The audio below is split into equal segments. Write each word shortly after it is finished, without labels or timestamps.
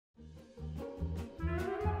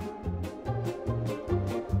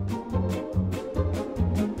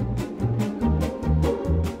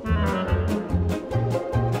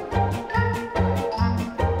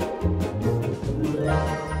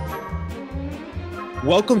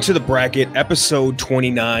Welcome to the bracket, episode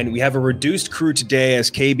 29. We have a reduced crew today as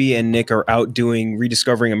KB and Nick are out doing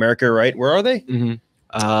Rediscovering America, right? Where are they?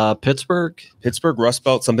 Pittsburgh, Rust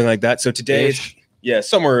Belt, something like that. So today,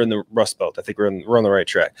 somewhere in the Rust Belt. I think we're on the right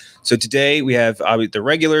track. So today we have the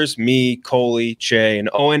regulars, me, Coley, Cheah, and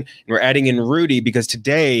Owen, and we're adding in Rudy because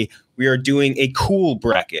today we are doing a cool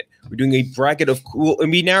bracket. We're doing a bracket of cool, and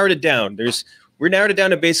we narrowed it down. We narrowed it down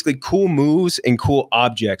to basically cool moves and cool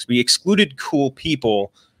objects. We excluded cool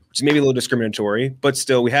people, which is maybe a little discriminatory, but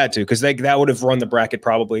still we had to because that would have run the bracket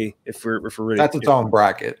probably if we're really. That's its own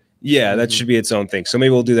bracket. Yeah, that should be its own thing. So maybe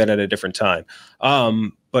we'll do that at a different time.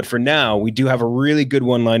 But for now, we do have a really good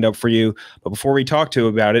one lined up for you. But before we talk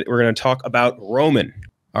about it, we're going to talk about Roman.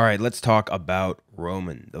 All right, let's talk about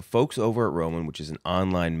Roman. The folks over at Roman, which is an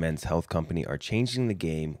online men's health company, are changing the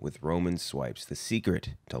game with Roman Swipes, the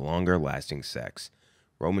secret to longer lasting sex.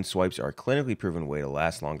 Roman Swipes are a clinically proven way to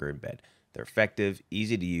last longer in bed. They're effective,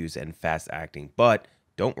 easy to use, and fast acting, but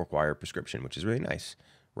don't require a prescription, which is really nice.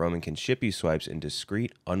 Roman can ship you swipes in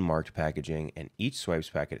discreet, unmarked packaging, and each swipes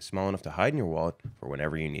packet is small enough to hide in your wallet for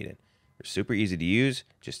whenever you need it. They're super easy to use.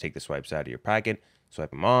 Just take the swipes out of your packet,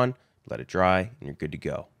 swipe them on, let it dry, and you're good to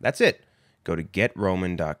go. That's it. Go to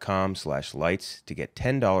getroman.com/lights to get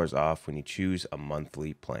 $10 off when you choose a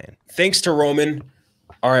monthly plan. Thanks to Roman.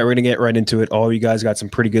 All right, we're going to get right into it. All of you guys got some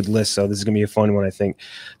pretty good lists, so this is going to be a fun one, I think.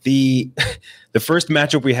 The first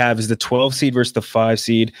matchup we have is the 12 seed versus the 5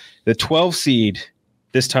 seed. The 12 seed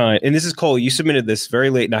this time, and this is Cole, you submitted this very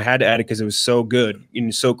late, and I had to add it because it was so good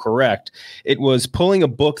and so correct. It was pulling a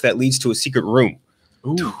book that leads to a secret room.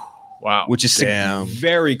 Ooh. Wow. Which is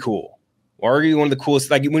very cool. Arguably one of the coolest.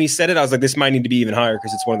 Like when he said it, I was like, this might need to be even higher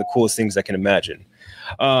because it's one of the coolest things I can imagine.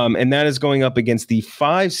 And that is going up against the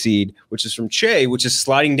 5 seed, which is from Cheah, which is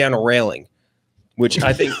sliding down a railing, which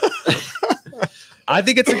I think I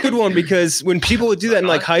think it's a good one because when people would do that in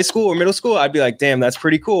like high school or middle school, I'd be like, damn, that's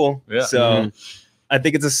pretty cool. Yeah. So I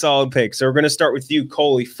think it's a solid pick. So we're going to start with you,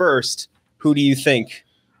 Coley, first. Who do you think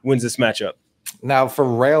wins this matchup? Now, for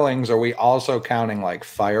railings, are we also counting like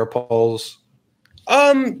fire poles?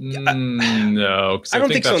 No, because I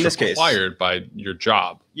don't think so in this case. Required by your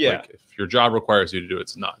job. Yeah, like, if your job requires you to do it,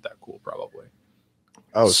 it's not that cool, probably.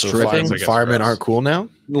 Oh, so firemen aren't cool now?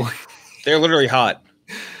 They're literally hot.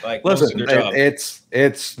 Like, listen,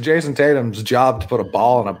 it's Jason Tatum's job to put a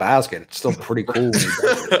ball in a basket. It's still pretty cool.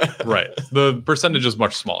 Right. The percentage is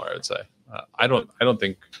much smaller, I'd say. I don't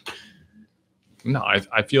think. No,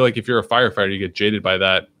 I feel like if you're a firefighter, you get jaded by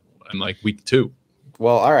that in like week 2.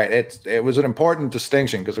 Well, all right. It was an important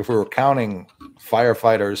distinction because if we were counting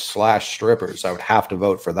firefighters / strippers, I would have to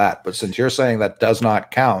vote for that. But since you're saying that does not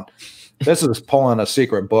count, this is pulling a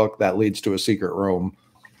secret book that leads to a secret room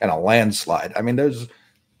and a landslide. I mean, there's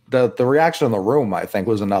the reaction in the room, I think,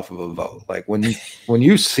 was enough of a vote. Like when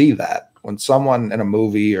you see that, when someone in a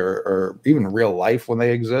movie or even real life when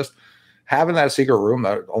they exist, having that secret room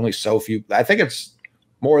that only so few, I think it's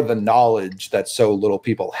more the knowledge that so little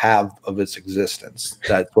people have of its existence.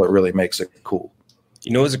 That's what really makes it cool.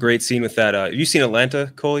 You know, it was a great scene with that. Have you seen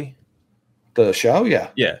Atlanta, Coley? The show? Yeah.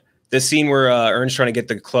 Yeah. The scene where Ern's trying to get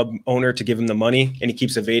the club owner to give him the money and he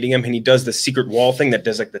keeps evading him and he does the secret wall thing that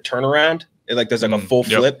does like the turnaround. It like does like a full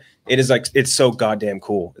flip. It is like, it's so goddamn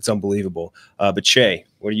cool. It's unbelievable. But Cheah,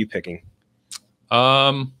 what are you picking?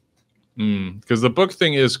 Because the book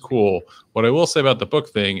thing is cool. What I will say about the book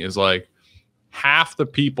thing is like half the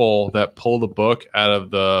people that pull the book out of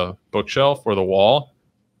the bookshelf or the wall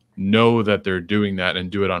know that they're doing that and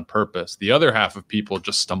do it on purpose. The other half of people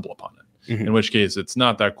just stumble upon it. In which case it's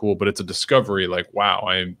not that cool, but it's a discovery like, wow,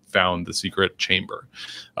 I found the secret chamber.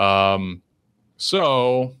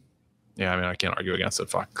 So yeah, I mean, I can't argue against it.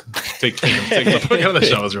 Fuck. Take the book out of the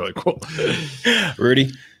show is really cool. Rudy?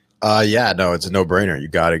 Yeah, no, it's a no-brainer. You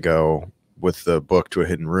got to go with the book to a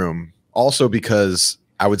hidden room. Also because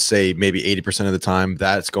I would say maybe 80% of the time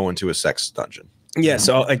that's going to a sex dungeon. Yeah,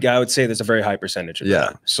 so like, I would say there's a very high percentage of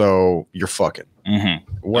that. So you're fucking.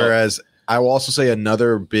 Whereas I will also say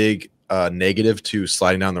another big negative to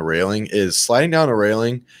sliding down the railing is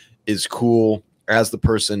cool as the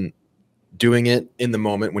person doing it in the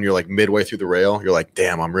moment when you're like midway through the rail. You're like,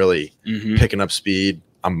 damn, I'm really picking up speed.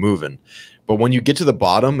 I'm moving. But when you get to the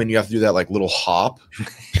bottom and you have to do that like little hop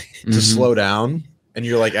to slow down and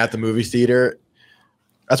you're like at the movie theater,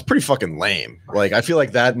 that's pretty fucking lame. Like, I feel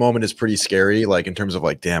like that moment is pretty scary, like in terms of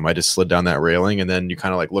like, damn, I just slid down that railing. And then you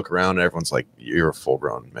kind of like look around and everyone's like, you're a full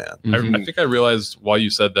grown man. I think I realized while you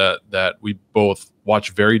said that we both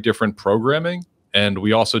watch very different programming and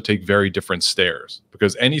we also take very different stairs,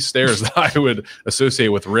 because any stairs that I would associate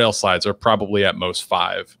with rail slides are probably at most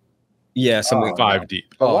 5. Yeah, something 5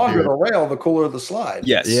 deep. The longer dude. the rail, the cooler the slide.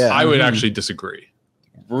 Yes. Yeah. I would actually disagree.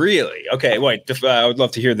 Really? Okay. Wait. I would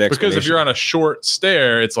love to hear the Because if explanation. you're on a short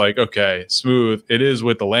stair, it's like, okay, smooth. It is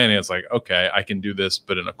with the landing. It's like, okay, I can do this,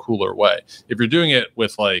 but in a cooler way. If you're doing it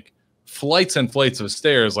with like flights and flights of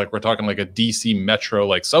stairs, like we're talking like a DC Metro,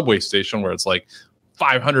 like subway station where it's like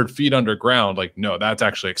 500 feet underground, like, no, that's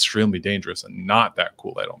actually extremely dangerous and not that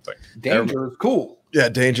cool, I don't think. Danger is cool. Yeah,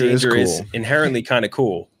 danger is cool. Inherently kind of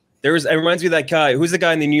cool. It reminds me of that guy. Who's the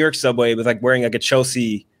guy in the New York subway with like wearing like a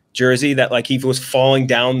Chelsea jersey that like he was falling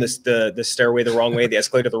down the stairway the wrong way, the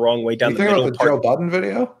escalator the wrong way down You the think middle about the Joe Budden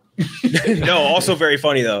video? No, also very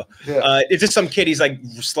funny though. Yeah. It's just some kid. He's like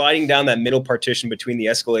sliding down that middle partition between the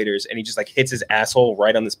escalators, and he just like hits his asshole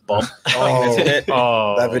right on this bump. Oh, That's it.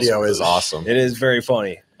 Oh, that video is awesome. It is very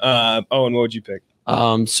funny. Owen, what would you pick?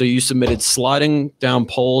 So you submitted sliding down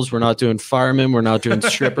poles. We're not doing firemen. We're not doing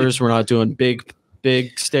strippers. We're not doing big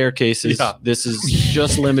staircases. Yeah. This is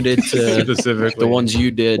just limited to specifically the ones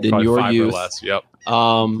you did in probably your 5 youth. or less. Yep.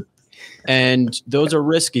 And those are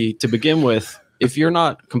risky to begin with. If you're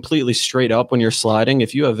not completely straight up when you're sliding,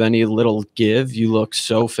 if you have any little give, you look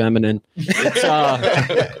so feminine. It's,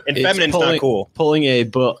 And feminine's not cool. Pulling a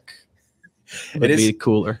book would It is- be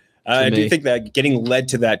cooler. I me. do think that getting led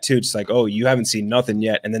to that too, just like, oh, you haven't seen nothing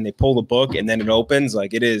yet, and then they pull the book and then it opens.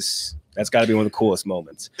 Like it is. That's got to be one of the coolest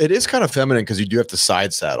moments. It is kind of feminine because you do have to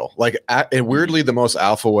side saddle. Like, and weirdly, the most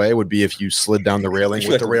alpha way would be if you slid down the railing You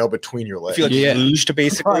with feel the rail between your I legs. feel like Yeah. luge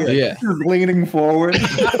basically. Yeah. Just leaning forward.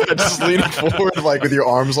 Just leaning forward, like with your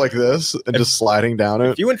arms like this, and just sliding down it.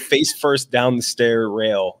 If you went face first down the stair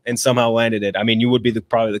rail and somehow landed it, I mean, you would be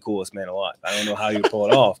probably the coolest man alive. I don't know how you would pull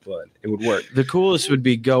it off, but it would work. The coolest would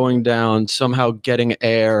be going down, somehow getting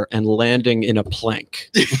air and landing in a plank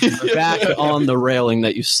back on the railing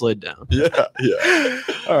that you slid down. Yeah, yeah.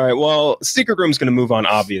 All right. Well, Secret Room's going to move on,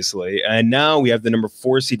 obviously. And now we have the number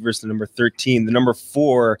 4 seed versus the number 13. The number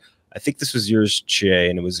 4, I think this was yours, Cheah,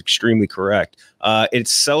 and it was extremely correct.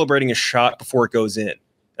 It's celebrating a shot before it goes in.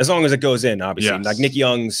 As long as it goes in, obviously. Yes. Like Nick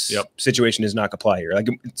Young's situation does not apply here. Like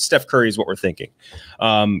Steph Curry is what we're thinking.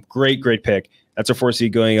 Great pick. That's our 4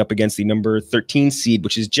 seed going up against the number 13 seed,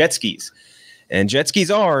 which is jet skis. And jet skis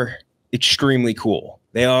are extremely cool.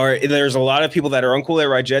 They are. There's a lot of people that are uncool that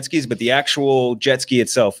ride jet skis, but the actual jet ski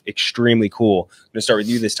itself, extremely cool. I'm going to start with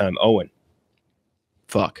you this time, Owen.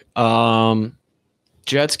 Fuck.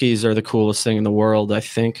 Jet skis are the coolest thing in the world, I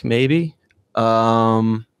think, maybe.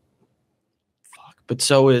 Fuck. But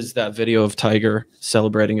so is that video of Tiger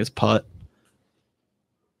celebrating his putt.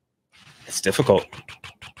 It's difficult.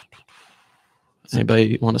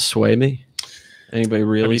 Anybody want to sway me? Anybody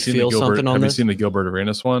really feel something on Have this? you seen the Gilbert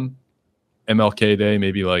Arenas one? MLK Day,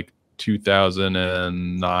 maybe like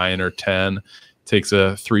 2009 or 10, takes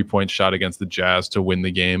a 3-point shot against the Jazz to win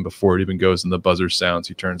the game. Before it even goes and the buzzer sounds,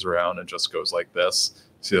 he turns around and just goes like this.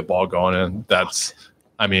 See the ball going in. That's,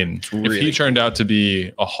 I mean, really if he turned out to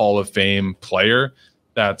be a Hall of Fame player,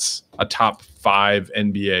 that's a top 5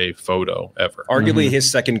 NBA photo ever. Arguably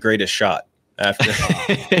his second greatest shot after.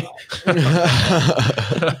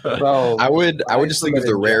 So I would just think of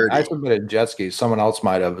the rarity. I submitted jet skis. Someone else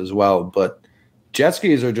might have as well, but jet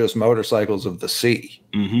skis are just motorcycles of the sea.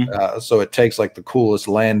 So it takes like the coolest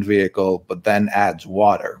land vehicle, but then adds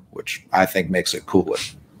water, which I think makes it cooler.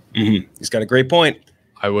 He's got a great point.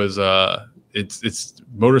 I was it's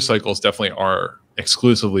motorcycles definitely are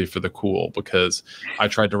exclusively for the cool, because I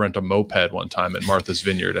tried to rent a moped one time at Martha's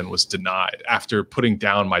Vineyard and was denied after putting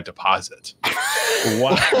down my deposit.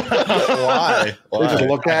 Why? They just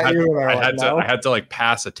look at you and are like, no. I had to like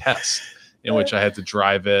pass a test in which I had to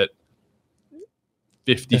drive it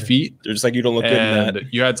 50 feet. They're just like, you don't look good in that. And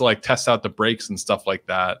you had to like test out the brakes and stuff like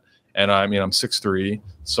that. And I mean, I'm 6'3",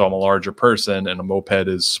 so I'm a larger person, and a moped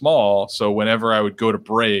is small. So whenever I would go to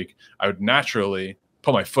brake, I would naturally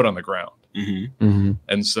put my foot on the ground.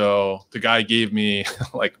 And so the guy gave me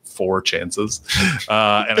like 4 chances,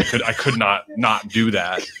 and I could not do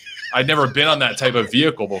that. I'd never been on that type of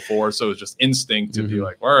vehicle before, so it was just instinct to be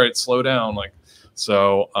like, all right, slow down. Like,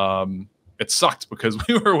 so it sucked because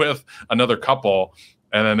we were with another couple,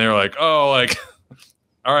 and then they were like, oh, like,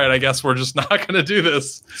 all right, I guess we're just not going to do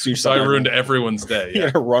this. So I ruined everyone's day. You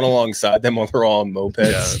gotta run alongside them while they're all on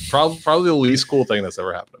mopeds. Yeah, probably the least cool thing that's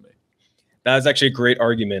ever happened to me. That was actually a great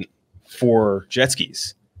argument for jet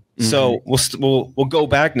skis. So we'll go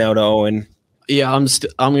back now to Owen. Yeah, I'm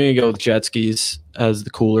gonna go with jet skis as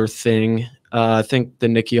the cooler thing. I think the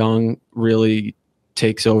Nick Young really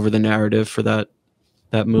takes over the narrative for that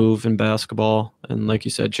move in basketball, and like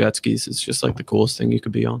you said, jet skis is just like the coolest thing you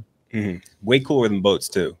could be on. Way cooler than boats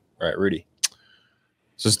too. All right, Rudy.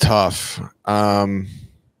 This is tough.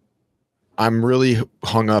 I'm really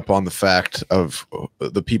hung up on the fact of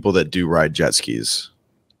the people that do ride jet skis.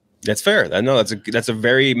 That's fair. I know that's a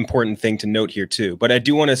very important thing to note here too. But I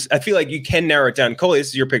do want to. I feel like you can narrow it down. Coley, this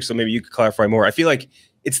is your pick, so maybe you could clarify more. I feel like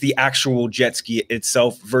it's the actual jet ski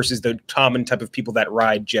itself versus the common type of people that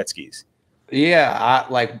ride jet skis. Yeah,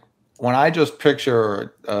 like when I just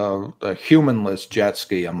picture a humanless jet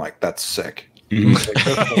ski, I'm like, that's sick. Mhm.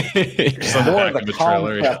 More the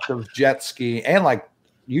concept of jet ski, and like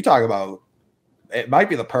you talk about, it might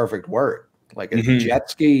be the perfect word. Like a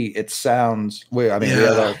jet ski, it sounds. We have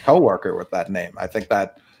a coworker with that name. I think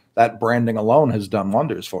that branding alone has done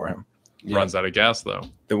wonders for him. Runs out of gas though.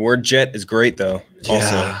 The word jet is great though.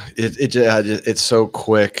 Yeah, it's so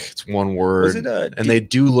quick. It's one word, and they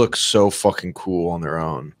do look so fucking cool on their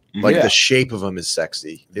own. Like the shape of them is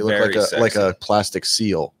sexy. They look like a plastic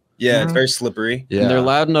seal. Yeah, it's very slippery. Yeah, and they're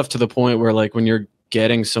loud enough to the point where like when you're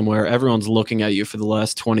getting somewhere, everyone's looking at you for the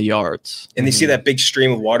last 20 yards. And they see that big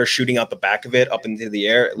stream of water shooting out the back of it up into the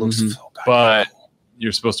air. It looks but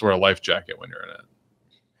you're supposed to wear a life jacket when you're in it.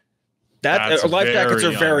 That life jackets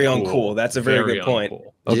are very uncool. That's a very good point.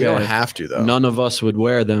 Okay. You don't have to though. None of us would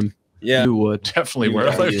wear them. Yeah. You would. Definitely wear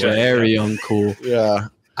a life jacket. Very uncool. Yeah.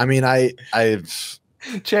 I mean, I've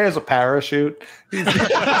Cheah has a parachute.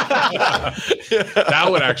 That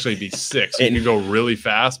would actually be sick. So you can go really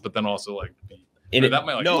fast, but then also like that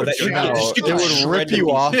might it would rip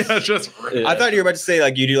you off. Yeah, just rip. I thought you were about to say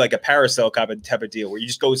like you do like a parasail type of deal where you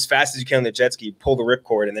just go as fast as you can on the jet ski, pull the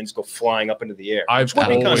ripcord, and then just go flying up into the air. I've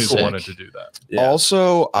always wanted to do that. Yeah.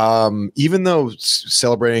 Also, even though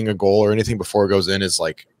celebrating a goal or anything before it goes in is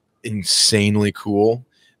like insanely cool,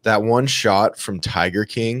 that one shot from Tiger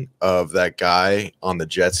King of that guy on the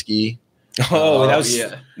jet ski. Oh, that was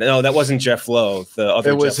no, that wasn't Jeff Lowe. The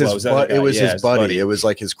other it was Jeff his buddy. It was his buddy. It was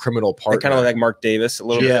like his criminal partner. Kind of like Mark Davis a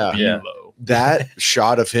little bit. Yeah. That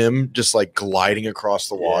shot of him just like gliding across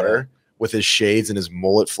the water with his shades and his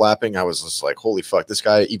mullet flapping, I was just like, holy fuck, this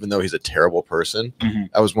guy, even though he's a terrible person,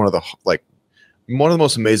 that was one of the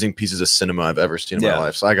most amazing pieces of cinema I've ever seen in my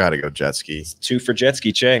life. So I gotta go jet ski. 2 for jet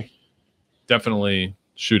ski, Cheah. Definitely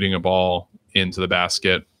shooting a ball into the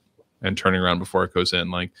basket and turning around before it goes in.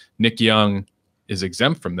 Like Nick Young is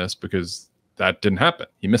exempt from this because that didn't happen.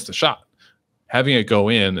 He missed a shot. Having it go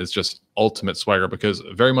in is just ultimate swagger because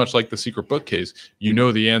very much like the secret book case, you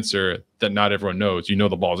know the answer that not everyone knows. You know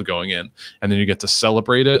the ball's going in, and then you get to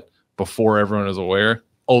celebrate it before everyone is aware.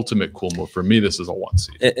 Ultimate cool move. For me, this is a 1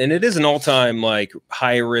 seed. And it is an all-time like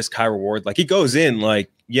high risk, high reward. Like he goes in like,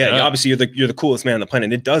 obviously you're the coolest man on the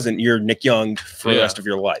planet. It doesn't. You're Nick Young for the rest of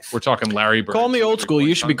your life. We're talking Larry Bird. Call me old school.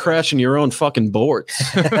 You should be crashing your own fucking boards.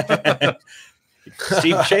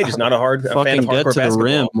 Steve Cheah is not a fucking fan of get to the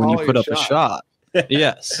rim when you put up a shot.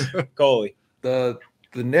 Yes. Coley. The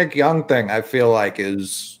Nick Young thing I feel like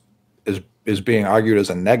is being argued as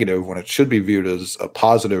a negative when it should be viewed as a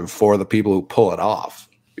positive for the people who pull it off,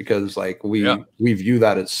 because like we view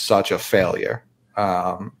that as such a failure.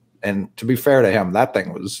 And to be fair to him, that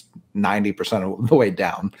thing was 90% of the way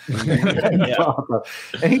down.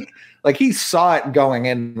 And he saw it going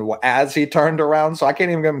in as he turned around. So I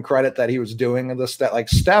can't even give him credit that he was doing this. That like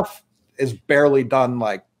Steph is barely done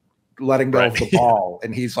like letting go of the ball,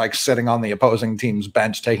 and he's like sitting on the opposing team's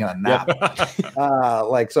bench taking a nap.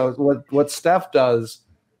 So what Steph does,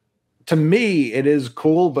 to me, it is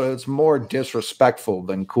cool, but it's more disrespectful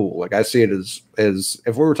than cool. Like I see it as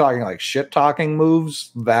if we were talking like shit talking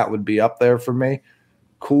moves, that would be up there for me.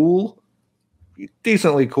 Cool,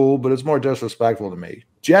 decently cool, but it's more disrespectful to me.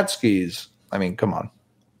 Jet skis, I mean, come on.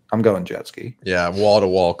 I'm going jet ski. Yeah, wall to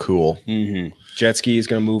wall cool. Jet ski is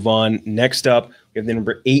going to move on. Next up, we have the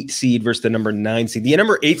number 8 seed versus the number 9 seed. The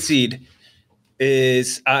number 8 seed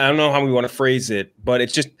is, I don't know how we want to phrase it, but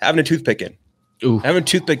it's just having a toothpick in. Ooh. Having a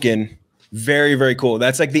toothpick in, very, very cool.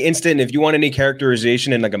 That's like the instant, if you want any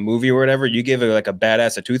characterization in like a movie or whatever, you give like a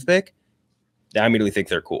badass a toothpick, I immediately think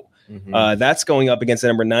they're cool. That's going up against the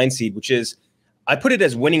number 9 seed, which is, I put it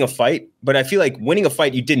as winning a fight, but I feel like winning a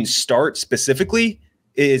fight you didn't start specifically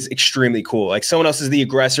is extremely cool. Like someone else is the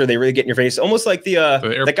aggressor, they really get in your face, almost like the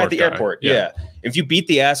that guy at the airport. Yeah. If you beat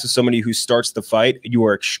the ass of somebody who starts the fight, you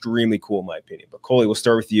are extremely cool in my opinion. But Coley, we'll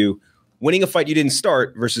start with you. Winning a fight you didn't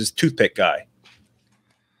start versus toothpick guy.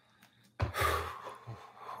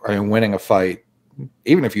 I mean, winning a fight,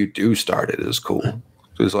 even if you do start it, is cool.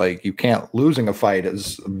 Because like losing a fight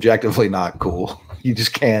is objectively not cool. You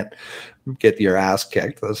just can't get your ass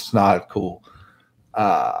kicked. That's not cool.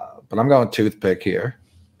 But I'm going toothpick here.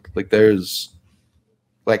 Like there's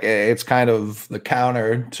like, it's kind of the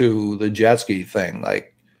counter to the jet ski thing.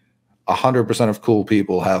 Like 100% of cool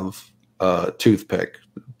people have a toothpick,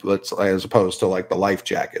 as opposed to like the life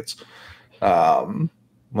jackets.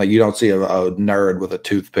 Like you don't see a nerd with a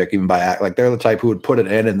toothpick even by act. Like they're the type who would put it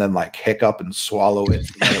in and then like hiccup and swallow it,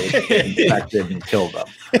 infected and kill them.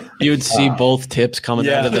 You would see both tips coming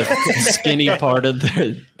out of the skinny part of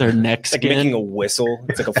their neck skin. Like making a whistle.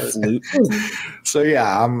 It's like a flute. So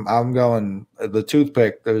yeah, I'm going the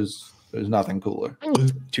toothpick. There's nothing cooler.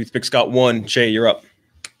 Toothpick's got one. Cheah, you're up.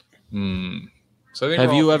 So I think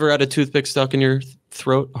have you ever had a toothpick stuck in your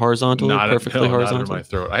throat horizontally, perfectly horizontally? Not in my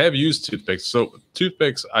throat. I have used toothpicks. So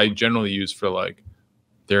toothpicks I generally use for like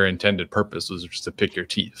their intended purpose is just to pick your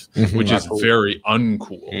teeth, which is very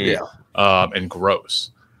uncool, and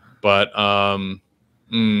gross. But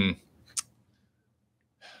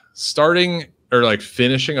starting or like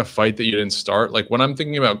finishing a fight that you didn't start, like when I'm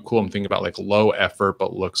thinking about cool, I'm thinking about like low effort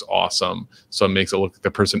but looks awesome, so it makes it look like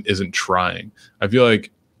the person isn't trying. I feel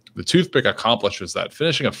like the toothpick accomplishes that.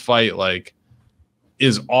 Finishing a fight like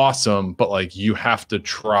is awesome, but like you have to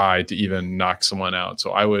try to even knock someone out.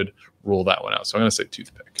 So I would rule that one out. So I'm gonna say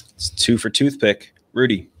toothpick. It's 2 for toothpick.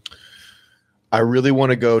 Rudy. I really want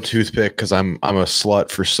to go toothpick because I'm a slut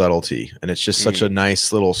for subtlety, and it's just such a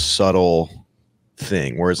nice little subtle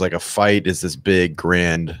thing. Whereas like a fight is this big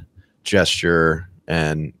grand gesture,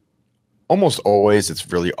 and almost always it's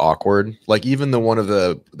really awkward. Like even the one of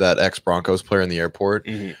that ex-Broncos player in the airport,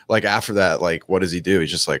 like after that, like what does he do? He's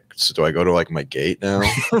just like, so do I go to like my gate now?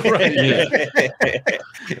 Right.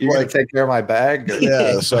 You want to take care of my bag?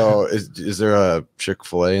 Yeah. So is there a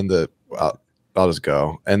Chick-fil-A in the? I'll just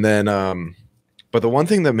go. And then, but the one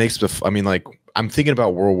thing that makes like I'm thinking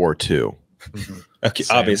about World War II. Okay,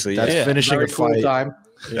 obviously, that's finishing very a cool fight. Time.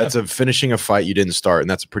 That's finishing a fight you didn't start, and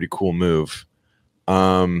that's a pretty cool move.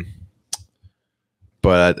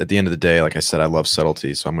 But at the end of the day, like I said, I love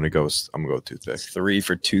subtlety, so I'm gonna go with toothpick. 3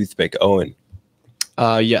 for toothpick. Owen.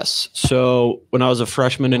 Yes. So when I was a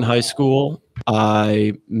freshman in high school,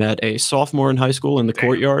 I met a sophomore in high school in the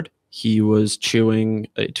courtyard. He was chewing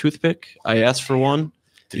a toothpick. I asked for one.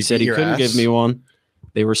 He said he couldn't give me one.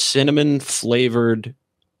 They were cinnamon flavored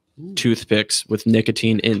toothpicks with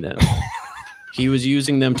nicotine in them. He was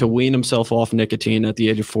using them to wean himself off nicotine at the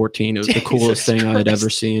age of 14. It was the coolest thing I had ever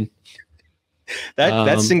seen.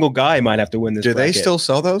 That single guy might have to win this. Do they still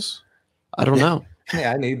sell those? I don't know.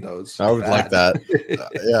 Yeah, I need those. I would like that.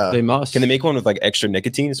 Yeah, they must. Can they make one with like extra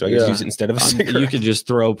nicotine so I can use it instead of a cigarette? You could just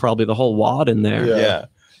throw probably the whole wad in there. Yeah.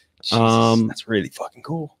 Jesus, that's really fucking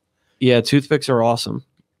cool. Yeah, toothpicks are awesome.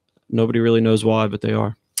 Nobody really knows why, but they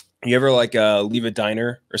are. You ever like leave a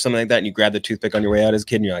diner or something like that and you grab the toothpick on your way out as a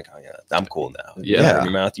kid and you're like, oh yeah, I'm cool now. Yeah. In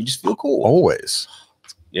your mouth, you just feel cool. Always.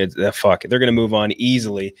 Yeah, fuck it. They're gonna move on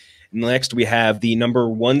easily. Next, we have the number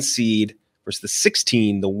 1 seed versus the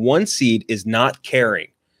 16. The 1 seed is not caring,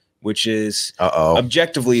 which is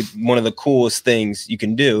objectively one of the coolest things you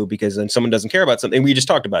can do, because then someone doesn't care about something. We just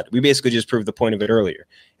talked about it. We basically just proved the point of it earlier.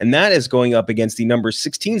 And that is going up against the number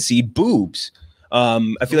 16 seed, boobs. I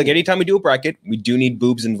feel like anytime we do a bracket, we do need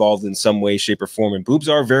boobs involved in some way, shape, or form. And boobs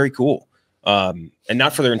are very cool. And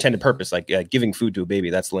not for their intended purpose, like giving food to a baby,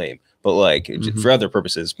 that's lame. But like for other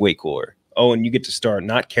purposes, way cooler. Oh, and you get to start.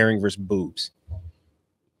 Not caring versus boobs.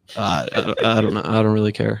 I don't know. I don't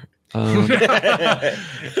really care.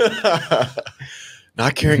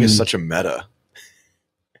 Not caring is such a meta.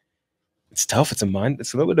 It's tough. It's a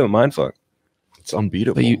little bit of a mind fuck. It's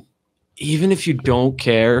unbeatable. But even if you don't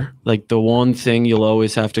care, like the one thing you'll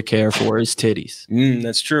always have to care for is titties.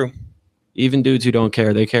 That's true. Even dudes who don't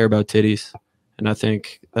care, they care about titties. And I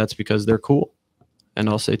think that's because they're cool. And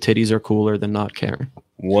I'll say titties are cooler than not caring.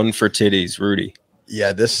 1 for titties, Rudy.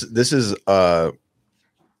 Yeah, this is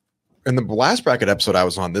in the last bracket episode I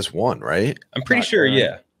was on, this one, right? I'm pretty sure,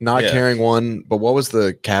 yeah. Not caring one, but what was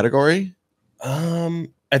the category? I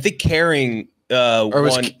think caring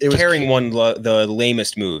caring won the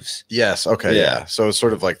lamest moves. Yes, okay, yeah. So it's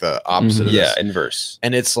sort of like the opposite of this. Inverse.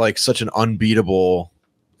 And it's like such an unbeatable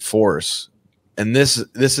force. And this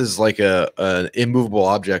is like an immovable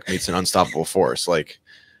object meets an unstoppable force. Like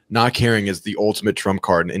not caring is the ultimate trump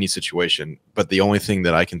card in any situation. But the only thing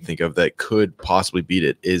that I can think of that could possibly beat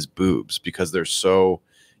it is boobs, because they're so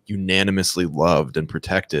unanimously loved and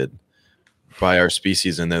protected by our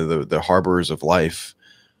species, and they're the harborers of life.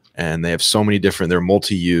 And they have so many different, they're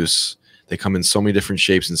multi-use. They come in so many different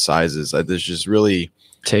shapes and sizes. There's just really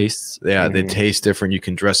tastes. Yeah, they taste different. You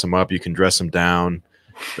can dress them up, you can dress them down.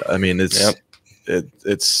 I mean,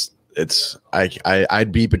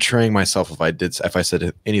 I'd be betraying myself if I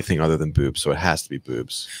said anything other than boobs. So it has to be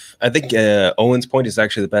boobs. I think Owen's point is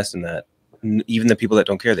actually the best in that. Even the people that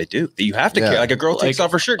don't care, they do. You have to care. Like a girl takes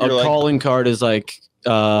off her shirt. A calling card is like,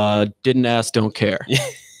 didn't ask, don't care.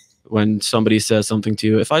 when somebody says something to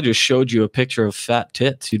you. If I just showed you a picture of fat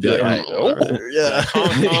tits, you'd be like, Yeah.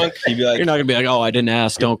 You'd be like, you're not gonna be like, oh, I didn't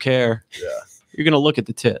ask, don't care. Yeah. You're gonna look at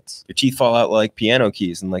the tits. your teeth fall out like piano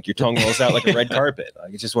keys, and like your tongue rolls out like a red carpet.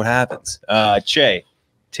 Like it's just what happens. Cheah,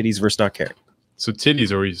 titties versus not caring. So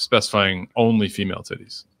titties, are we specifying only female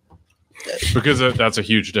titties? Because that's a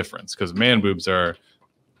huge difference. Because man boobs are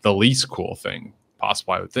the least cool thing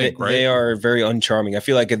possible, I would think, right? They are very uncharming. I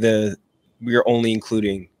feel like we are only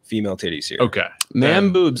including female titties here. Okay.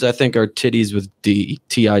 Man boobs, I think, are titties with Tiddis.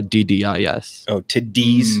 Oh,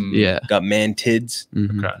 tiddies. Yeah. Got man tids.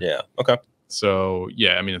 Mhm. Okay. Yeah. Okay. So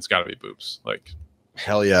yeah, I mean, it's got to be boobs. Like,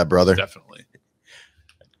 Hell yeah, brother. definitely.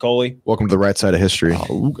 Coley. Welcome to the right side of history.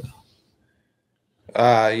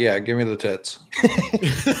 Yeah, give me the tits.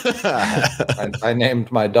 I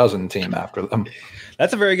named my dozen team after them.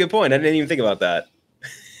 That's a very good point. I didn't even think about that.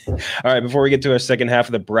 All right, before we get to our second half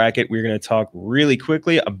of the bracket, we're going to talk really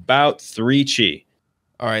quickly about 3Cheah.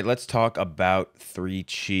 All right, let's talk about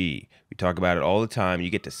 3Cheah. We talk about it all the time. You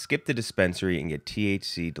get to skip the dispensary and get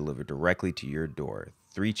THC delivered directly to your door.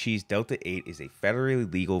 3Cheah's Delta 8 is a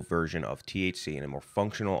federally legal version of THC and a more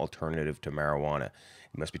functional alternative to marijuana.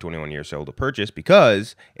 You must be 21 years old to purchase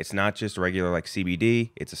because it's not just regular like CBD.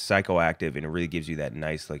 It's a psychoactive, and it really gives you that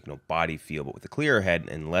nice body feel, but with a clearer head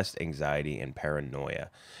and less anxiety and paranoia.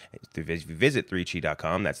 If you visit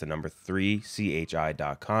 3cheah.com, that's the number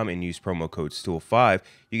 3chi.com, and use promo code STOOL5,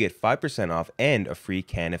 you get 5% off and a free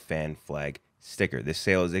Can of Fan flag sticker. This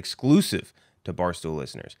sale is exclusive to Barstool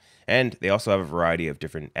listeners. And they also have a variety of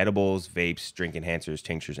different edibles, vapes, drink enhancers,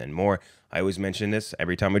 tinctures, and more. I always mention this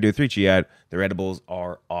every time I do a 3Cheah ad. Their edibles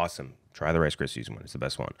are awesome. Try the Rice Krispies one. It's the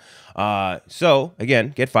best one. So,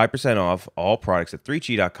 again, get 5% off all products at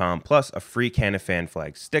 3cheah.com, plus a free Can of Fan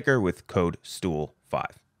flag sticker with code STOOL5.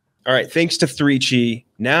 All right, thanks to 3Cheah.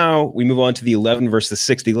 Now we move on to the 11 versus the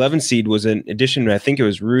 6. The 11 seed was an addition, I think it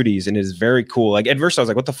was Rudy's, and it is very cool. Like, at first I was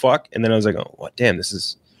like, what the fuck? And then I was like, oh, what? Damn, this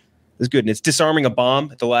is good. And it's disarming a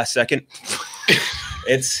bomb at the last second.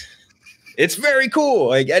 It's very cool.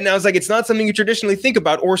 Like, and I was like, it's not something you traditionally think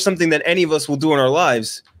about or something that any of us will do in our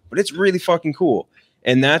lives, but it's really fucking cool.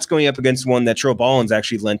 And that's going up against one that Tro Ballins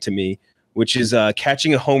actually lent to me, which is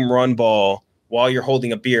catching a home run ball while you're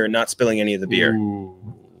holding a beer and not spilling any of the beer.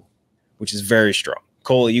 Ooh. Which is very strong.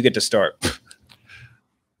 Coley, you get to start.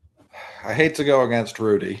 I hate to go against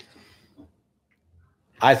Rudy.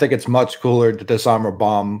 I think it's much cooler to disarm a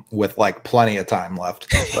bomb with like plenty of time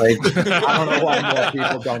left. Like, I don't know why more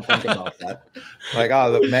people don't think about that. Like,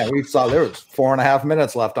 oh man, we saw there was 4.5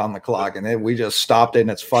 minutes left on the clock, and we just stopped it in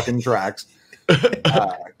its fucking tracks.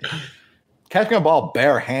 Catching a ball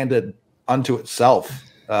barehanded unto itself,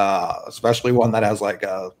 especially one that has like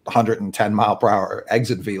a 110 mile per hour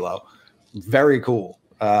exit velo, very cool.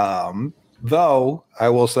 Though I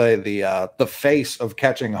will say the face of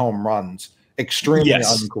catching home runs, extremely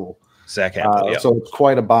uncool. Zach Hampel, So it's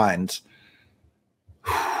quite a bind.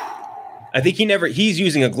 I think he's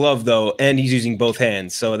using a glove though, and he's using both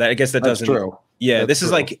hands. So that I guess that doesn't. True. Yeah, That's this true.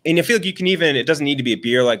 is like, and I feel like you can even, it doesn't need to be a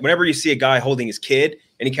beer. Like whenever you see a guy holding his kid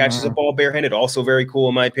and he catches a ball barehanded, also very cool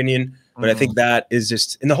in my opinion. But I think that is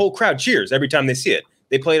just, and the whole crowd cheers every time they see it.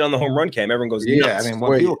 They play it on the home run cam. Everyone goes nuts. Yeah, I mean,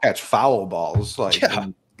 when people catch foul balls,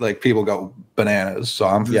 like people go bananas.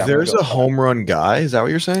 So there's a home run guy. Is that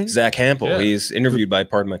what you're saying? Zach Hampel. Yeah. He's interviewed by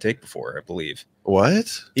Pardon My Take before, I believe.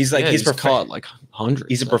 What? He's like, he's caught like hundreds.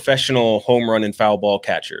 He's a professional home run and foul ball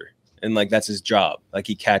catcher. And like, that's his job. Like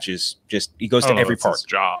he catches he goes to every park. His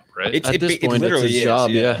job, right? At this point, literally it's his is, job.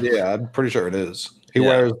 yeah. Yeah, I'm pretty sure it is. He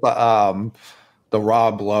wears the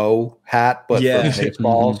Rob Lowe hat, but for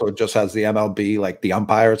baseball, so it just has the MLB, like the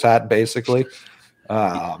umpire's hat, basically.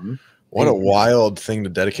 What a wild thing to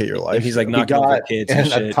dedicate your life. And he's like He knocking over got kids in and a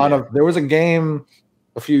shit. ton of. There was a game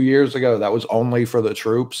a few years ago that was only for the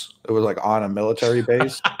troops. It was like on a military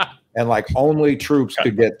base, and like only troops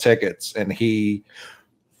could get tickets, and he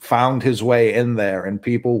found his way in there, and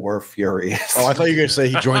people were furious. Oh, I thought you were going to say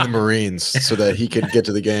he joined the Marines so that he could get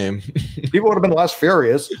to the game. People would have been less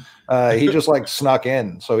furious. He just like snuck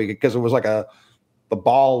in, so because it was like the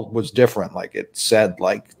ball was different, like it said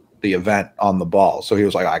like the event on the ball, so he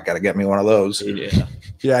was like, I gotta get me one of those.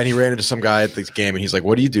 Yeah, and he ran into some guy at this game, and he's like,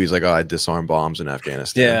 "What do you do?" He's like, "Oh, I disarm bombs in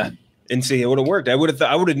Afghanistan." Yeah, and see, it would have worked. I would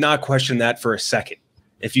have not questioned that for a second.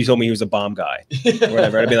 If you told me he was a bomb guy or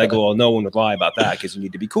whatever, I'd be like, well, no one would lie about that because you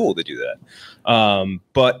need to be cool to do that.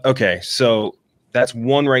 But okay, so that's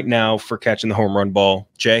one right now for catching the home run ball,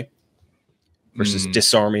 Jay, versus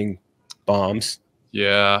disarming bombs.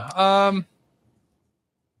 Yeah.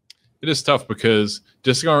 It is tough because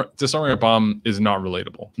disarming a bomb is not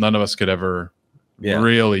relatable. None of us could ever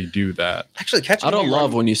really do that. Actually, catching I don't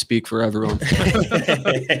love when you speak for everyone.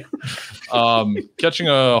 Catching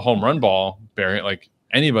a home run ball, Barry, like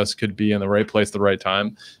any of us could be in the right place at the right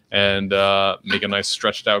time and make a nice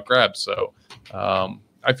stretched out grab. So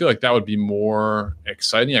I feel like that would be more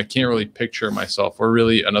exciting. I can't really picture myself or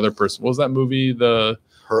really another person. What was that movie? The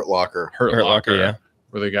Hurt Locker. Hurt Locker, yeah.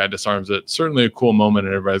 Where the guy disarms it. Certainly a cool moment,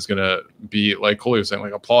 and everybody's gonna be like Coley was saying,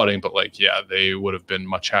 like applauding, but like, yeah, they would have been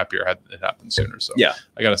much happier had it happened sooner. So yeah,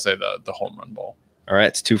 I gotta say the home run ball. All right,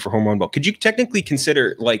 it's 2 for home run ball. Could you technically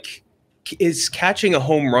consider, like, is catching a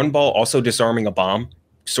home run ball also disarming a bomb,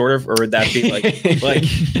 sort of, or would that be like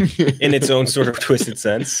in its own sort of twisted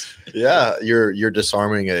sense? Yeah, you're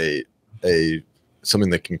disarming a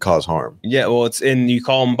something that can cause harm. Yeah, well, you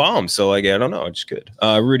call them bombs, so like I don't know, it's good.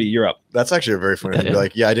 Rudy, you're up. That's actually a very funny thing. Be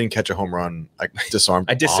like, yeah, I didn't catch a home run. I disarmed.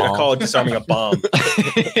 I call it disarming a bomb.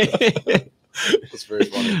 That's very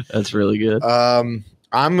funny. That's really good. I'm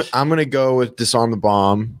gonna go with disarm the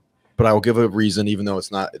bomb, but I will give a reason, even though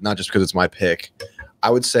it's not just because it's my pick.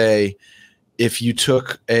 I would say if you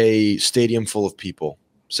took a stadium full of people,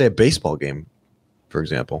 say a baseball game, for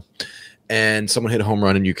example, and someone hit a home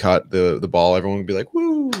run and you caught the ball, everyone would be like,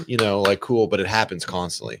 woo, like cool, but it happens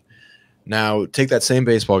constantly. Now take that same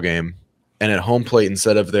baseball game, and at home plate,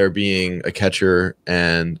 instead of there being a catcher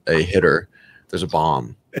and a hitter, there's a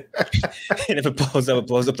bomb. And if it blows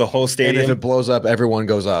up the whole stadium. And if it blows up, everyone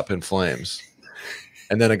goes up in flames.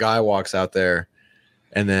 And then a guy walks out there,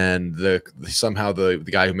 and then somehow the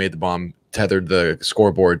guy who made the bomb tethered the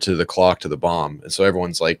scoreboard to the clock to the bomb, and so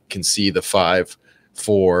everyone's like can see the 5,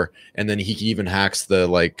 4, and then he even hacks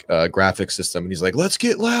the graphic system, and he's like, "Let's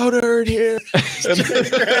get louder in here."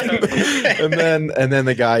 and then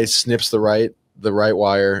the guy snips the right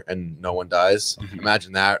wire, and no one dies. Mm-hmm.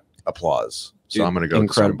 Imagine that applause. So Dude, I'm gonna go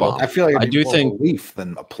incredible. I feel like I do think relief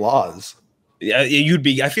than applause. Yeah,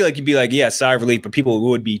 I feel like you'd be like, yeah, sigh of relief, but people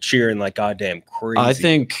would be cheering like goddamn crazy. I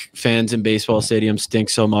think fans in baseball stadiums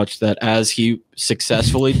stink so much that as he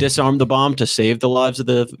successfully disarmed the bomb to save the lives of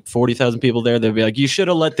the 40,000 people there, they'd be like, you should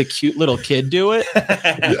have let the cute little kid do it.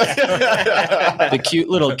 The cute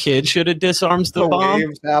little kid should have disarmed the bomb.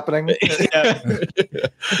 Waves happening.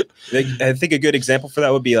 I think a good example for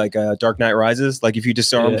that would be like Dark Knight Rises. Like if you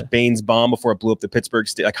disarmed Bane's bomb before it blew up the Pittsburgh,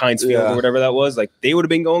 like Heinz Field or whatever that was, like they would have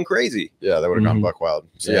been going crazy. Yeah, they would have gone buck wild.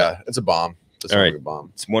 So yeah, it's a bomb. All right, a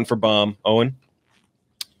bomb. It's 1 for bomb. Owen?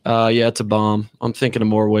 Yeah, it's a bomb. I'm thinking of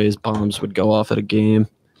more ways bombs would go off at a game.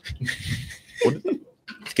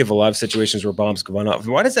 Give a lot of situations where bombs go off.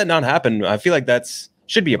 Why does that not happen? I feel like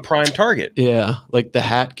should be a prime target. Yeah, like the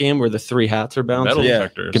hat game where the 3 hats are bouncing. Metal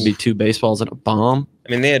detectors. Could be 2 baseballs and a bomb.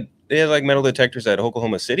 I mean, they had like metal detectors at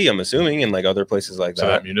Oklahoma City, I'm assuming, and like other places like So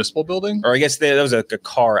that municipal building? Or I guess that was a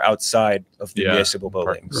car outside of the municipal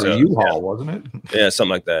building. So U-Haul, wasn't it? Yeah,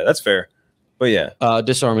 something like that. That's fair. But yeah.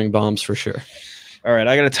 Disarming bombs for sure. All right,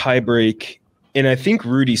 I got a tie break, and I think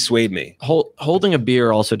Rudy swayed me. Holding a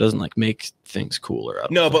beer also doesn't like make things cooler.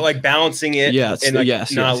 No, but like balancing it and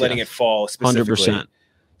like not letting it fall specifically. 100%.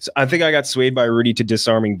 So I think I got swayed by Rudy to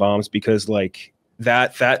disarming bombs because like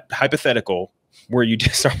that hypothetical where you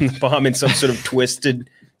disarm the bomb in some sort of twisted,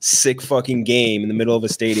 sick fucking game in the middle of a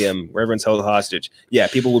stadium where everyone's held hostage. Yeah,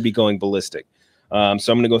 people would be going ballistic. So I'm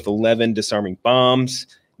going to go with 11 disarming bombs.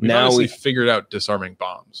 We figured out disarming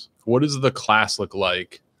bombs. What does the class look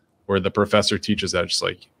like where the professor teaches that? Just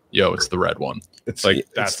like, yo, it's the red one. It's like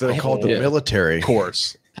that's called the military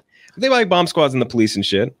course. They like bomb squads and the police and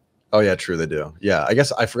shit. Oh yeah, true, they do. Yeah, I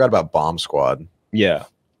guess I forgot about bomb squad. Yeah,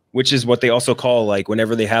 which is what they also call like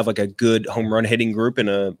whenever they have like a good home run hitting group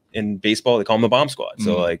in baseball, they call them a bomb squad.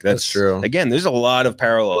 So like that's true. Again, there's a lot of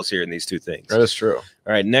parallels here in these two things. That is true.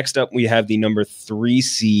 All right, next up we have the number 3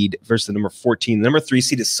 seed versus the number 14. The number 3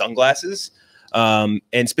 seed is sunglasses.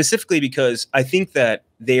 And specifically because I think that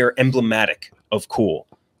they are emblematic of cool.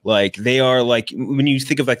 Like they are like when you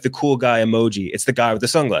think of like the cool guy emoji, it's the guy with the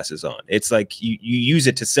sunglasses on. It's like you use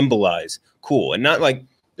it to symbolize cool, and not like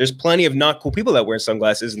there's plenty of not cool people that wear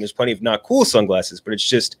sunglasses, and there's plenty of not cool sunglasses, but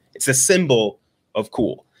it's a symbol of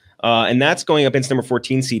cool. And that's going up into number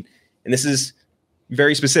 14 seed. And this is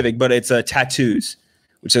very specific, but it's tattoos.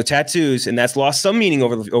 So tattoos, and that's lost some meaning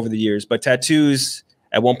over the years, but tattoos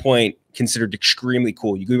at one point considered extremely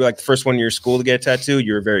cool. You could be like the first one in your school to get a tattoo.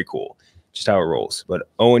 You're very cool. Just how it rolls. But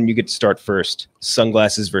Owen, you get to start first.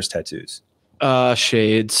 Sunglasses versus tattoos.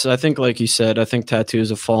 Shades. I think, like you said, I think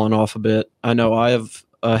tattoos have fallen off a bit. I know I have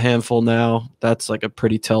a handful now. That's like a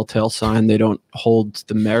pretty telltale sign they don't hold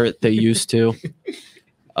the merit they used to.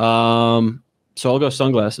 So I'll go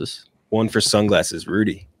sunglasses. 1 for sunglasses.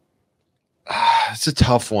 Rudy. It's a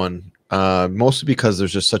tough one. Mostly because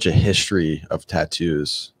there's just such a history of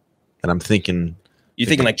tattoos, and I'm thinking. You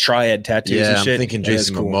thinking like triad tattoos? Yeah, and shit? I'm thinking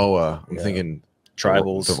Jason Momoa. I'm thinking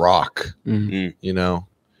tribals, The Rock. Mhm. You know,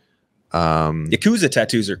 Yakuza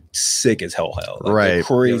tattoos are sick as hell. Like, right? they're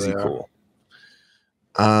crazy Yeah, they cool.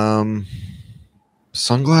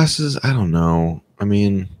 Sunglasses. I don't know. I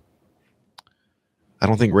mean, I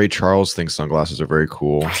don't think Ray Charles thinks sunglasses are very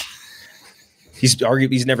cool. He's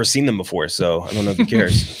never seen them before, so I don't know if he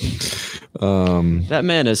cares. That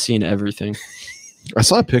man has seen everything. I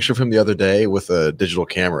saw a picture of him the other day with a digital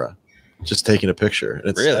camera, just taking a picture. And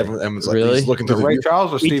it's Really? everyone's like, Really? he's looking through Ray the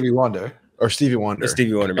Charles or Stevie Wonder? or Stevie Wonder.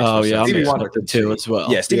 Stevie Wonder. Makes Oh more yeah, sense. I'm Stevie Wonder expected too as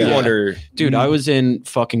well. Yeah, Stevie Wonder. Dude, I was in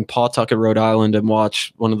fucking Pawtucket, Rhode Island, and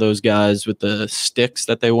watched one of those guys with the sticks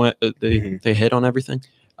that they hit on everything,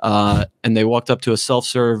 and they walked up to a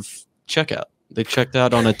self-serve checkout. They checked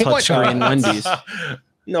out on a touchscreen Wendy's.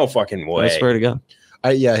 No fucking way. I swear to God.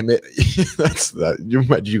 That's that.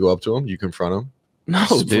 Did you go up to him? You confront him? No,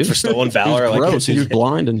 dude. For stolen valor. He's Like, gross. He's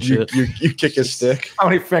blind and shit. You kick his stick. How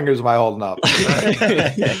many fingers am I holding up?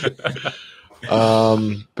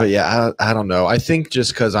 But yeah, I don't know. I think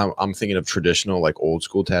just because I'm thinking of traditional, like old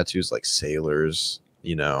school tattoos, like sailors,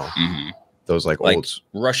 you know, those like old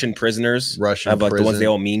Russian prisoners. Russian have like the ones prison. they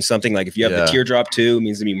all mean something. Like if you have the teardrop too, it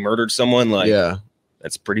means that you murdered someone. Like yeah,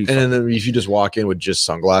 that's pretty. And then if you just walk in with just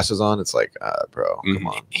sunglasses on, it's like, bro, come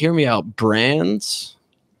on. Hear me out. Brands.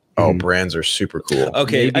 Oh, brands are super cool.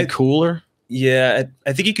 Okay, Maybe cooler. Yeah,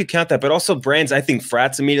 I think you could count that, but also brands. I think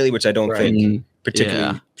frats immediately, which I don't think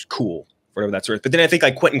particularly cool, whatever that's worth. But then I think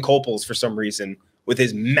like Quentin Coppola for some reason with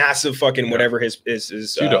his massive fucking whatever his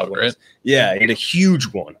Dog, right? Yeah, he had a huge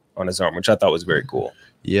one on his arm, which I thought was very cool.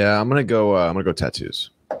 Yeah, I'm gonna go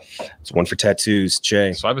tattoos. It's one for tattoos,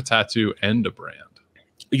 Jay. So I have a tattoo and a brand.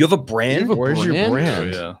 You have a brand? Where's your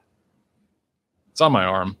brand? Oh, yeah, it's on my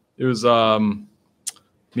arm. It was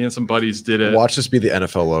me and some buddies did it. Watch this be the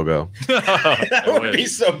NFL logo. That would be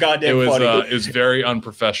so goddamn funny. It was very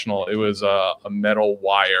unprofessional. It was a metal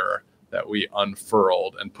wire that we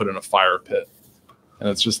unfurled and put in a fire pit. And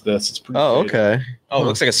it's just this. It's pretty creative. Okay. Oh, it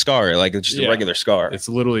looks like a scar, like it's just a regular scar. It's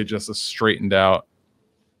literally just a straightened out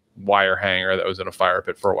wire hanger that was in a fire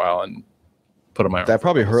pit for a while and put on my arm. That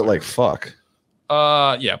probably hurt like fuck.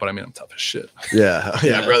 Yeah, but I mean I'm tough as shit. Yeah,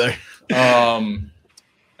 yeah, brother. I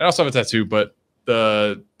also have a tattoo, but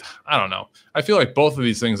I don't know. I feel like both of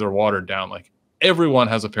these things are watered down. Like everyone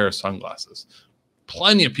has a pair of sunglasses.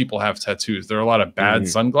 Plenty of people have tattoos. There are a lot of bad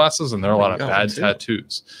sunglasses and there are a lot of bad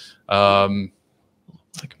tattoos.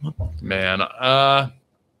 Man, I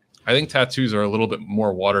think tattoos are a little bit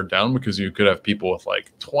more watered down because you could have people with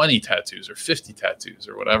like 20 tattoos or 50 tattoos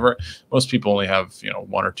or whatever. Most people only have,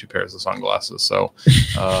 one or two pairs of sunglasses. So,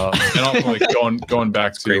 and also like going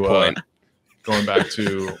back to, going back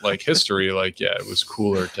to like history, like, yeah, it was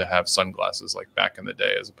cooler to have sunglasses like back in the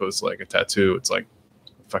day as opposed to like a tattoo. It's like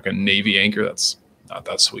fucking Navy anchor. That's not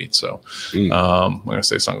that sweet. So I'm going to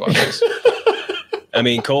say sunglasses. I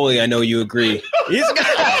mean, Coley, I know you agree. Is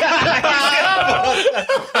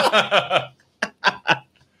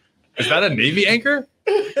that a Navy anchor?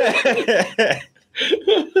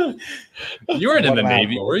 You weren't in the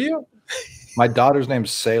Navy, were you? My daughter's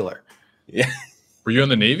name's Sailor. Yeah. Were you in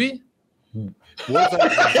the Navy? What?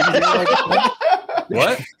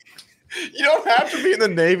 What? You don't have to be in the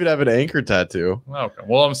Navy to have an anchor tattoo. Okay.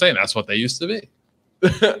 Well, I'm saying that's what they used to be.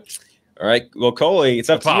 All right. Well, Coley, it's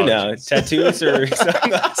up to you now. Apologies. Tattoos or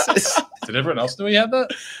sunglasses? Did everyone else know you had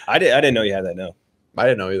that? I didn't know you had that. No, I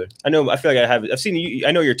didn't know either. I know. I feel like I've seen you.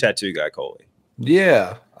 I know you're a tattoo guy, Coley.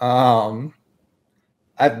 Yeah. My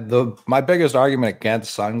biggest argument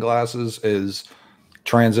against sunglasses is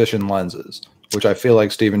transition lenses, which I feel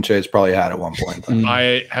like Stephen Cheah's probably had at one point.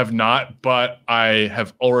 I have not, but I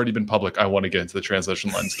have already been public. I want to get into the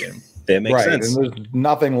transition lens game. That makes sense. And there's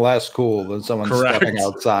nothing less cool than someone stepping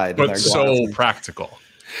outside. in But their so glasses. practical.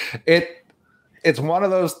 It's one of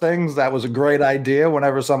those things that was a great idea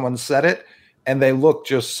whenever someone said it, and they look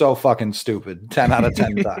just so fucking stupid 10 out of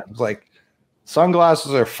 10 times. Like,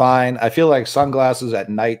 sunglasses are fine. I feel like sunglasses at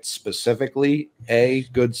night specifically, A,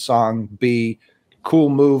 good song, B, cool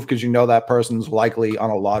move because you know that person's likely on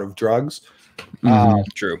a lot of drugs.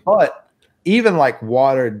 True. But even like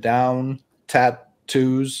watered down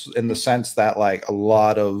tattoos in the sense that like a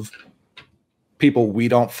lot of people we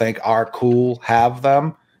don't think are cool have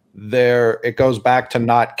them, it goes back to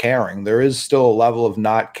not caring. There is still a level of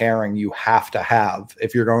not caring you have to have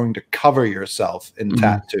if you're going to cover yourself in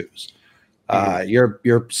tattoos.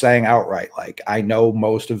 You're saying outright, like, I know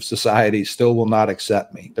most of society still will not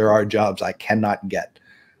accept me. There are jobs I cannot get.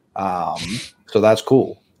 So that's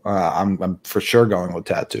cool. I'm for sure going with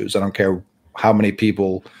tattoos. I don't care how many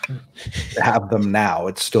people have them now.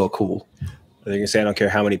 It's still cool. They're gonna say I don't care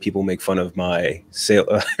how many people make fun of my sale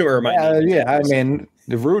or my. Yeah, I mean,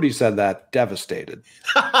 if Rudy said that, devastated.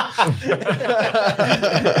 I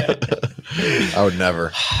would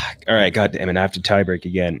never. All right, God damn it! I have to tiebreak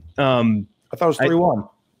again. I thought it was 3-1.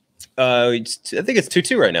 I think it's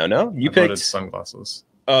 2-2 right now. No, you picked sunglasses.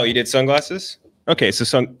 Oh, you did sunglasses. Okay,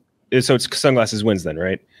 so it's sunglasses wins then,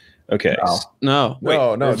 right? Okay. No. Wait,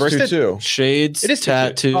 No, it's 2-2. Shades, It is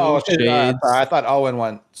tattoo, shades. I thought Owen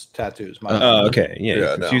went tattoos. Oh, okay. Yeah, you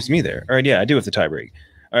confused me there. All right, yeah, I do have the tiebreak.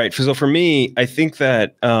 All right, so for me, I think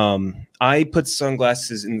that I put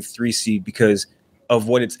sunglasses in the 3 seed because of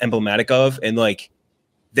what it's emblematic of, and like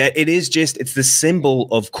that it's the symbol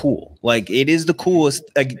of cool. Like it is the coolest.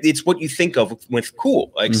 Like it's what you think of with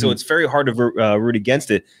cool. Like so, it's very hard to root against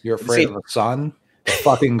it. You're afraid of the sun, the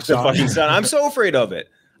fucking sun. The fucking sun. I'm so afraid of it.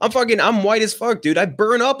 I'm white as fuck, dude. I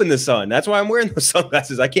burn up in the sun. That's why I'm wearing those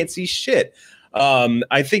sunglasses. I can't see shit.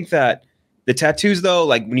 I think that the tattoos, though,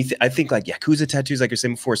 like when I think like Yakuza tattoos, like you're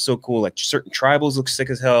saying before, is so cool. Like certain tribals look sick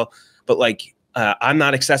as hell, but like I'm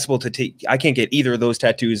not accessible to take. I can't get either of those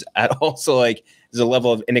tattoos at all. So like there's a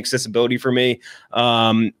level of inaccessibility for me.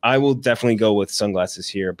 I will definitely go with sunglasses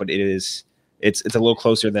here, but it's a little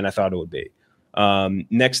closer than I thought it would be.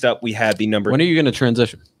 Next up, we have the number. When are you going to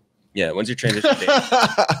transition? Yeah, when's your transition date?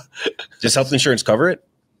 Does health insurance cover it?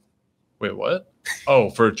 Wait, what?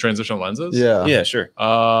 Oh, for transitional lenses? Yeah, sure. We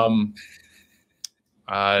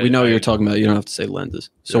know what you're talking about. You don't have to say lenses.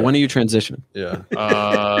 So when are you transitioning? Yeah.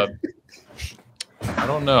 I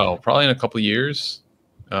don't know. Probably in a couple of years.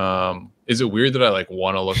 Is it weird that I like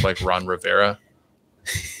want to look like Ron Rivera?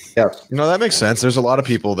 Yes. That makes sense. There's a lot of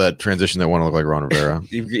people that transition that want to look like Ron Rivera.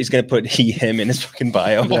 He's going to put him in his fucking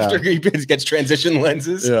bio after he gets transition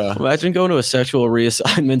lenses. Yeah. Imagine going to a sexual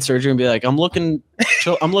reassignment surgery and be like, I'm looking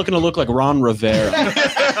to look like Ron Rivera.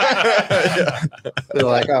 They're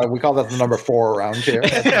like, we call that the number 4 around here.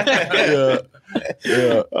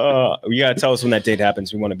 You got to tell us when that date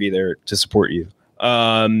happens. We want to be there to support you.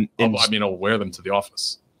 I'll wear them to the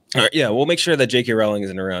office. All right, yeah, we'll make sure that J.K. Rowling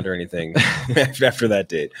isn't around or anything after that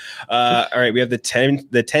date. All right, we have the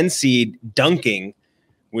 10 seed dunking,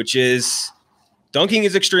 which is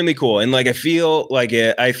extremely cool. And like I feel like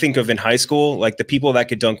I think of in high school, like the people that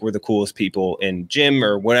could dunk were the coolest people in gym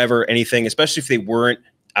or whatever, anything, especially if they weren't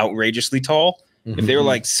outrageously tall. Mm-hmm. If they were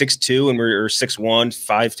like 6'2" and we're 6'1",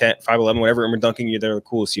 5'10", 5'11", whatever, and we're dunking, they're the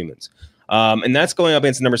coolest humans. And that's going up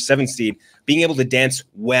against number 7 seed, being able to dance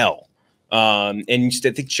well. And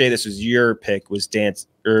I think Cheah, this was your pick, was dance,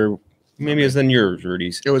 or maybe it was then yours,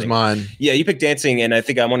 Rudy's. It was mine. Yeah, you picked dancing, and I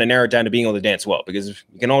think I want to narrow it down to being able to dance well because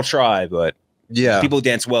we can all try, but people who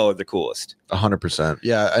dance well are the coolest. 100%.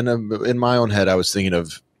 Yeah, and in my own head, I was thinking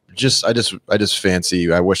of I just fancy.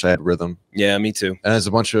 I wish I had rhythm. Yeah, me too. And as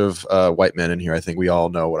a bunch of white men in here, I think we all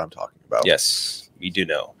know what I'm talking about. Yes, we do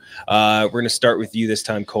know. We're gonna start with you this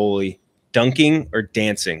time, Coley. Dunking or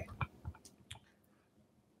dancing?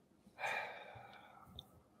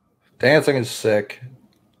 Dancing is sick.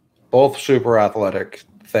 Both super athletic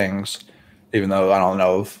things, even though I don't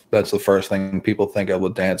know if that's the first thing people think of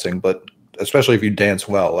with dancing, but especially if you dance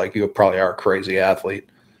well, like you probably are a crazy athlete.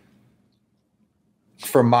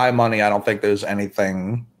 For my money, I don't think there's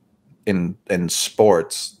anything in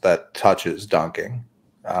sports that touches dunking.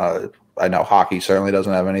 I know hockey certainly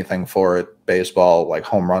doesn't have anything for it. Baseball, like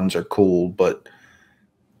home runs are cool, but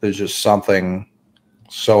there's just something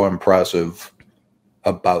so impressive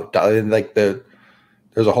about like there's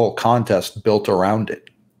a whole contest built around it.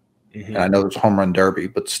 Mm-hmm. And I know there's home run derby,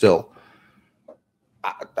 but still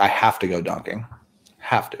I have to go dunking.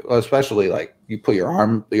 Have to, especially like you put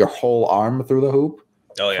your whole arm through the hoop.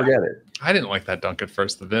 Oh yeah, forget it. I didn't like that dunk at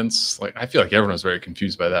first. The Vince, like I feel like everyone was very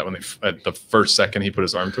confused by that when at the first second he put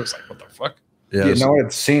his arm to it. It's like, what the fuck? Yeah, no one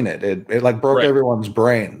had seen it. It like broke everyone's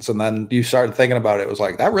brains, and then you started thinking about it. It was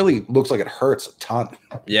like that really looks like it hurts a ton.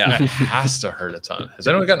 Yeah, it has to hurt a ton. Has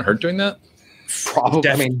anyone gotten hurt doing that?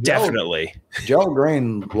 Probably. Definitely. Joe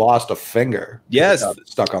Green lost a finger. Yes,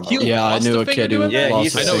 stuck on. I knew a kid who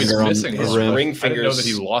lost a finger. He's missing his ring fingers. I didn't know that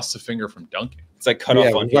he lost a finger from dunking. It's like cut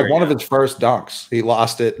off on here. Like one of his first dunks. He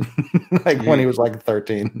lost it when he was like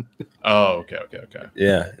 13. Oh, okay.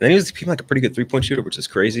 Yeah. And then he was like a pretty good 3-point shooter, which is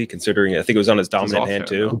crazy considering I think it was on his dominant hand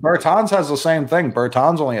too. Bertans has the same thing.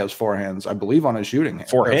 Bertans only has 4 hands, I believe, on his shooting hand.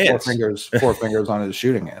 4 hands. 4 fingers on his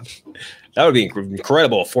shooting hand. That would be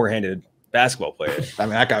incredible, 4-handed basketball player. I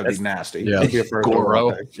mean, that guy would be nasty. Yeah,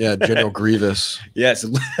 Goro. Yeah, General Grievous. Yes,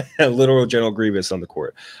 literal General Grievous on the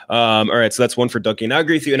court. All right, so that's one for dunking. I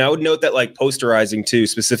agree with you, and I would note that like posterizing too,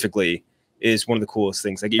 specifically, is one of the coolest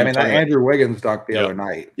things. Like I mean, that Andrew Wiggins dunk the other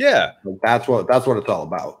night. Yeah, like, that's what it's all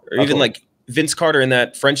about. Or even like Vince Carter and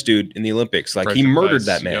that French dude in the Olympics. Like he murdered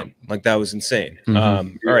that man. Yep. Like that was insane. All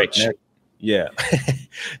right, yeah.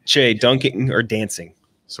 Cheah, dunking or dancing?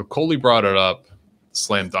 So Coley brought it up.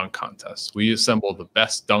 Slam dunk contest. We assemble the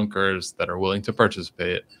best dunkers that are willing to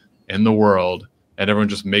participate in the world, and everyone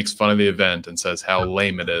just makes fun of the event and says how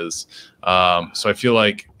lame it is. So I feel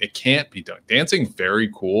like it can't be done. Dancing very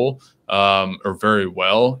cool or very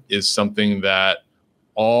well is something that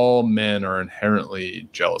all men are inherently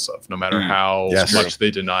jealous of, no matter how much they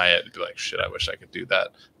deny it. Be like, shit, I wish I could do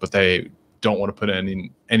that, but they don't want to put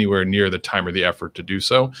anywhere near the time or the effort to do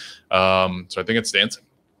so. So I think it's dancing.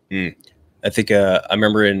 I think I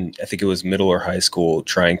remember I think it was middle or high school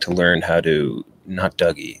trying to learn how to not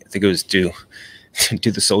Dougie. I think it was do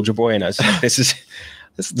the Soldier Boy, and I was like, this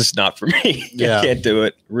is not for me. Yeah. I can't do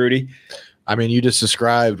it. Rudy? I mean, you just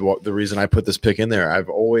described the reason I put this pick in there. I've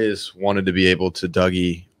always wanted to be able to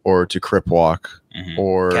Dougie or to crip walk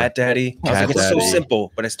or Cat Daddy. It's so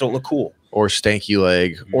simple, but I still look cool. Or stanky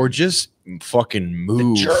leg or just fucking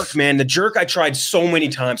move. The jerk, man. The jerk I tried so many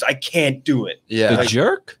times. I can't do it. Yeah. The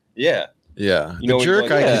jerk? Yeah. Yeah, the jerk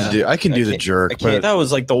I can do. I can do the jerk. But that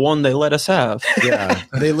was like the one they let us have. Yeah,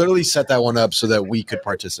 they literally set that one up so that we could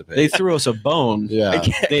participate. They threw us a bone. Yeah,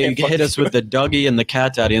 they hit us with the Dougie and the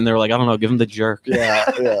Cat Daddy, and they were like, I don't know, give him the jerk. Yeah,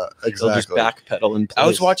 exactly. They'll just backpedal in place. I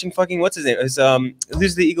was watching fucking what's his name? It was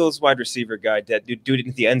who's the Eagles wide receiver guy that dude it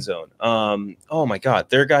into the end zone. Oh my god,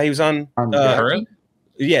 their guy he was on.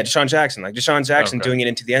 Yeah, Deshaun Jackson. Like Deshaun Jackson doing it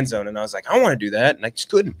into the end zone, and I was like, I want to do that, and I just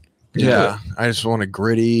couldn't. Yeah, I just want to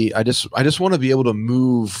gritty. I just want to be able to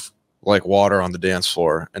move like water on the dance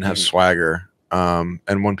floor and have swagger.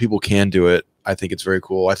 And when people can do it, I think it's very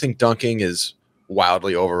cool. I think dunking is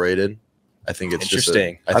wildly overrated. I think it's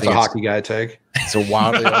interesting. That's a hockey guy take. It's a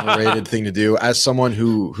wildly overrated thing to do. As someone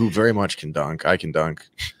who very much can dunk, I can dunk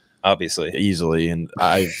obviously easily, and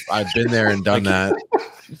I've been there and done that.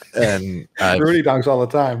 And Rudy dunks all the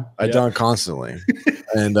time. I dunk constantly,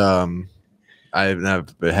 and I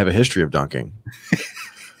have a history of dunking.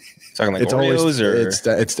 Talking like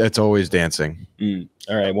Oreos, it's always dancing.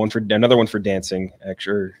 All right, another one for dancing.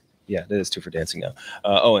 Actually, yeah, that is 2 for dancing now.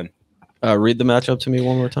 Owen, read the matchup to me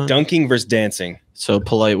one more time. Dunking versus dancing. So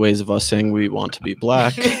polite ways of us saying we want to be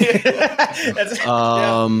black.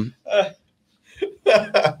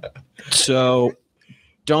 So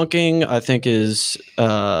dunking, I think, is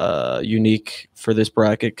unique for this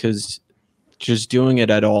bracket because just doing it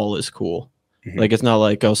at all is cool. Like it's not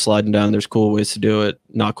like sliding down. There's cool ways to do it,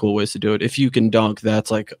 not cool ways to do it. If you can dunk,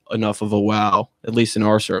 that's like enough of a wow. At least in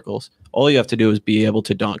our circles, all you have to do is be able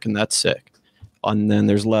to dunk, and that's sick. And then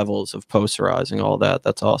there's levels of posterizing, all that.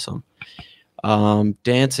 That's awesome.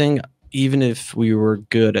 Dancing, even if we were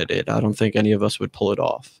good at it, I don't think any of us would pull it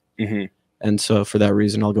off. And so for that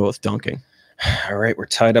reason, I'll go with dunking. All right, we're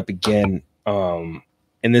tied up again. And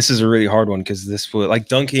this is a really hard one because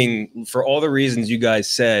dunking, for all the reasons you guys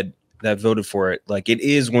said that voted for it, like it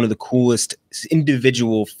is one of the coolest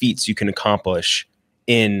individual feats you can accomplish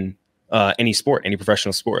in any sport, any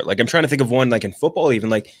professional sport. Like I'm trying to think of one like in football, even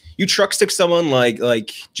like you truck stick someone like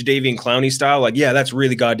Jadeveon Clowney style. Like, yeah, that's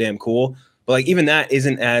really goddamn cool. But like even that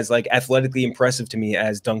isn't as like athletically impressive to me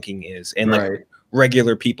as dunking is. And like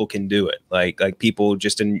regular people can do it. Like people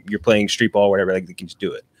just you're playing street ball or whatever, like they can just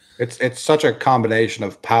do it. It's such a combination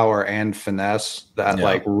of power and finesse that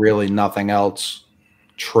like really nothing else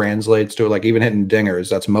translates to it. Like even hitting dingers,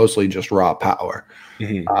 that's mostly just raw power.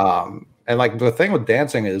 And like the thing with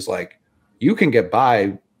dancing is like you can get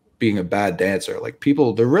by being a bad dancer. Like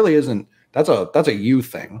people, there really isn't. That's a you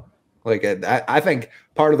thing. Like I think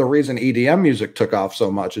part of the reason EDM music took off so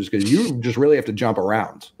much is because you just really have to jump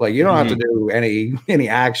around. Like you don't have to do any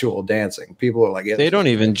actual dancing. People are like, they don't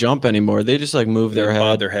even jump anymore. They just like move their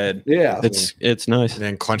head. Yeah, it's nice. And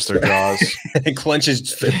then clench their jaws and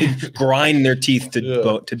grind their teeth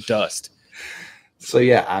to dust. So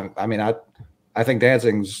yeah, I mean I think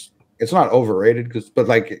dancing's. It's not overrated but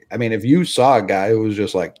like, I mean, if you saw a guy who was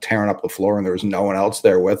just like tearing up the floor and there was no one else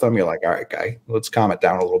there with him, you're like, all right, guy, let's calm it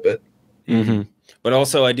down a little bit. But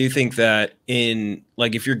also I do think that in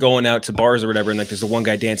like, if you're going out to bars or whatever, and like, there's the one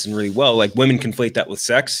guy dancing really well, like women conflate that with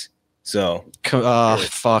sex. So,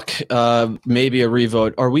 maybe a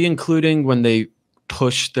revote. Are we including when they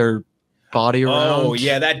push their body around? Oh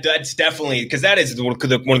yeah, that's definitely, because that is one of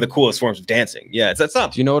the coolest forms of dancing. Yeah, that's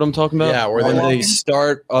up. Do you know what I'm talking about? Yeah, when they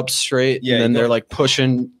start up straight, and then they're like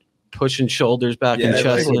pushing shoulders back and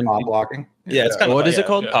chest. Like pop locking. Yeah, it's kind of what is it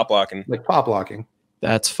called? Pop locking. Like pop locking.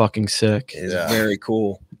 That's fucking sick. It's very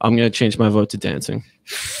cool. I'm gonna change my vote to dancing.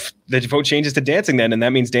 The vote changes to dancing then, and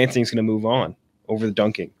that means dancing is going to move on over the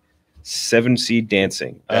dunking. 7 seed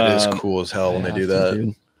dancing. That is cool as hell when they do that.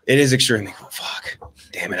 Dude. It is extremely cool. Fuck.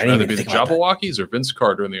 Damn it. I didn't Rather even be the think about that. Jabberwockies or Vince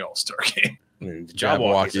Carter in the All-Star game. The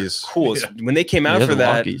Jabberwockies. are cool. Yeah. When they came out Yeah, for the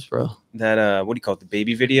that, Rockies, bro. what do you call it? The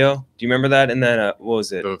baby video. Do you remember that? And then what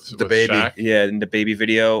was it? The baby. Shaq. Yeah, in the baby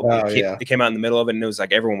video. Oh, It came out in the middle of it, and it was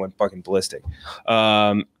like everyone went fucking ballistic.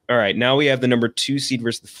 All right, now we have the number 2 seed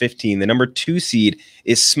versus the 15. The number 2 seed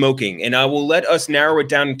is smoking, and I will let us narrow it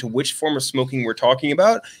down into which form of smoking we're talking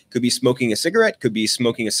about. Could be smoking a cigarette, could be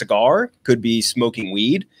smoking a cigar, could be smoking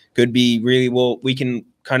weed, could be really, well, we can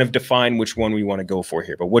kind of define which one we want to go for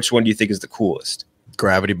here, but which one do you think is the coolest?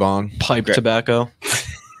 Gravity bong. Pipe tobacco.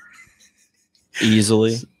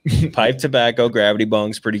 Easily. Pipe tobacco, gravity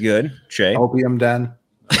bong's pretty good. Cheah. Opium den.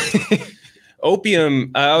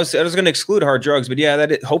 Opium, I was going to exclude hard drugs, but yeah,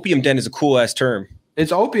 opium den is a cool ass term.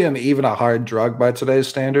 Is opium even a hard drug by today's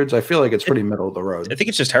standards? I feel like it's pretty middle of the road. I think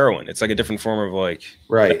it's just heroin. It's like a different form of like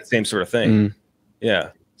Right. same sort of thing. Mm. Yeah.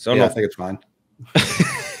 So I Yeah, I don't think it's fine.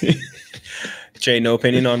 know. Jay, no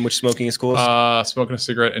opinion on which smoking is coolest? Smoking a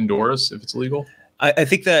cigarette indoors if it's legal. I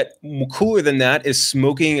think that cooler than that is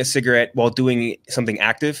smoking a cigarette while doing something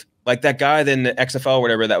active. Like that guy in the XFL or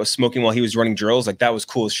whatever that was smoking while he was running drills. Like that was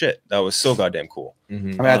cool as shit. That was so goddamn cool.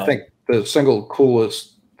 Mhm. I mean, I think the single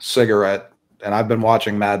coolest cigarette, and I've been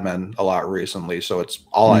watching Mad Men a lot recently, so it's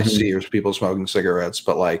all I see is people smoking cigarettes,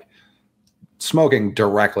 but like smoking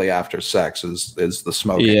directly after sex is the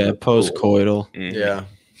smoking. Yeah, that's post-coital. Mhm. Yeah.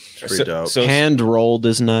 It's pretty dope. So Hand rolled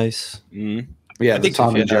is nice. mhm. Yeah, I the think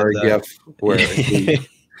Tom if and you had Jerry that- gif where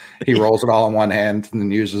he rolls it all in one hand and then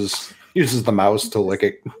uses the mouse to lick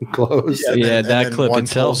it close. Yeah. Yeah, and that then clip one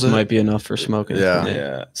itself pulls it. might be enough for smoking. Yeah.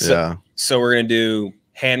 Yeah. Yeah. So we're gonna do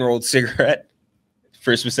hand rolled cigarette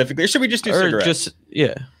for specifically, or should we just do Or cigarette? just,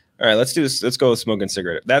 yeah. All right, let's do this. Let's go with smoking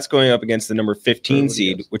cigarette. That's going up against the number 15 Rudy,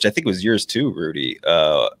 seed, yes. which I think was yours too, Rudy.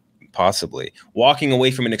 Possibly walking away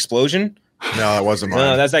from an explosion. No, that wasn't No,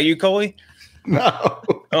 mine. that's not you, Coley. No.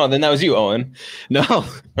 Oh, then that was you, Owen. No,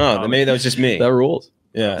 Oh, then maybe that was just me. that rules.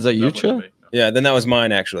 Yeah, Is that you, Definitely Cheah? me. yeah. Then that was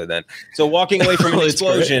mine actually. Then so walking away from an Oh, it's great.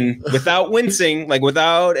 explosion without wincing, like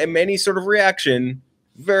without any sort of reaction,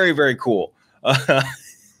 very very cool.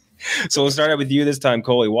 So we'll start out with you this time,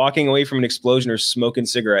 Coley. Walking away from an explosion or smoking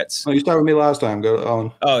cigarettes. Oh, you started with me last time. Go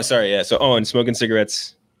on. Oh, sorry. Yeah. So Owen, smoking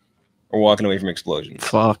cigarettes or walking away from explosion.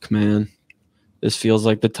 Fuck, man. This feels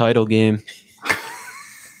like the title game.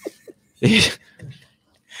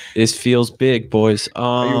 This feels big, boys.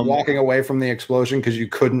 Are you walking away from the explosion because you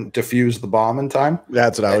couldn't defuse the bomb in time?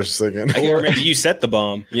 That's what I was just thinking. I can't remember. You set the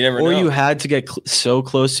bomb. You never or know. you had to get so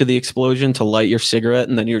close to the explosion to light your cigarette,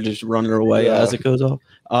 and then you're just running away Yeah. as it goes off.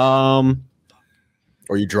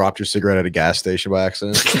 Or you dropped your cigarette at a gas station by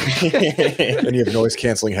accident and you have noise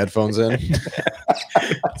canceling headphones in.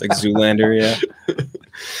 It's like Zoolander. Yeah.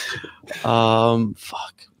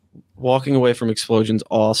 Fuck. Walking away from explosions,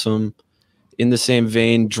 awesome. In the same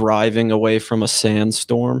vein, driving away from a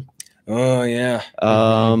sandstorm. Oh yeah.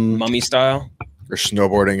 Um, Mummy style. Or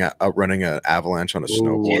snowboarding, outrunning an avalanche on a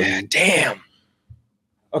snowboard. Yeah. Damn.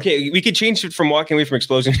 Okay, we could change it from walking away from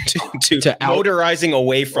explosion to motorizing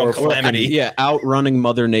away from calamity. yeah, outrunning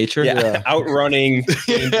Mother Nature. Yeah, outrunning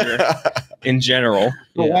danger in general.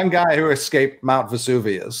 The Yeah. one guy who escaped Mount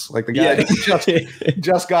Vesuvius, like the guy Yeah. who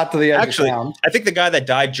just got to the edge Actually, of town. I think the guy that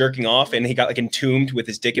died jerking off and he got like entombed with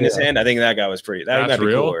his dick in his Yeah. hand. I think that guy was pretty. That'd That's be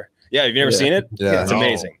real? cooler. Yeah, have you never Yeah. seen it? Yeah. It's No.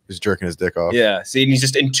 amazing. He's jerking his dick off. Yeah, see, and he's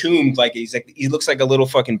just entombed, like he looks like a little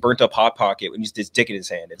fucking burnt up hot pocket when he's his dick in his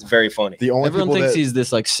hand. It's very funny. The only Everyone people thinks that, he's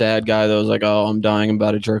this like sad guy that was like, "Oh, I'm dying, I'm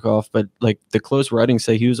about to jerk off." But like the close writings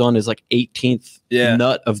say he was on his like 18th Yeah.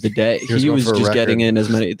 nut of the day. He was He going was for a just getting record. in as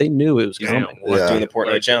many. They knew it was Damn. coming. We're Yeah. doing the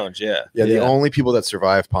Portnoy Like- challenge. Yeah, the Yeah. only people that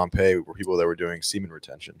survived Pompeii were people that were doing semen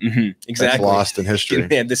retention. exactly. That's lost in history.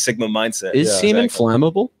 They had this Sigma mindset. Is Yeah, semen exactly.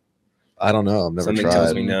 flammable? I don't know. I've never Something tried.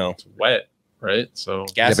 tells me no. It's wet, right? So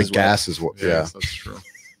Gas yeah, but is wet. gas is what. Yeah. yes, that's true.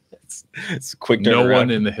 It's a quick No turnaround.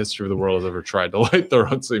 one in the history of the world has ever tried to light their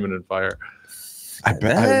own semen in fire. I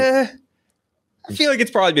bet. I feel like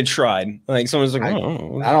it's probably been tried. Like someone's like,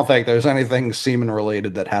 oh, I don't think there's anything semen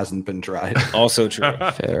related that hasn't been tried. also true.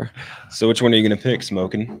 Fair. So which one are you going to pick,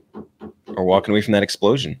 smoking or walking away from that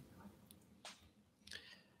explosion?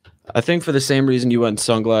 I think for the same reason you went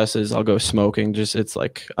sunglasses, I'll go smoking. Just it's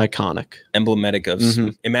like iconic. Emblematic of.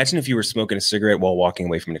 Mhm. Imagine if you were smoking a cigarette while walking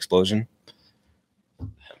away from an explosion.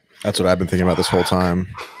 That's what I've been thinking about this whole time.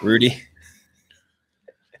 Rudy.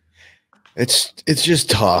 It's just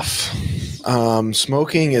tough.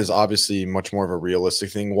 Smoking is obviously much more of a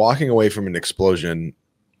realistic thing. Walking away from an explosion,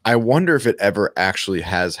 I wonder if it ever actually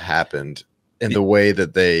has happened in the way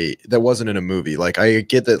that wasn't in a movie. Like I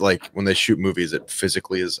get that like when they shoot movies, it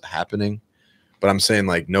physically is happening. But I'm saying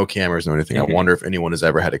like no cameras, no anything. I wonder if anyone has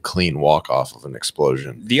ever had a clean walk off of an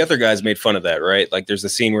explosion. The other guys made fun of that, right? Like there's a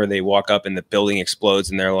scene where they walk up and the building explodes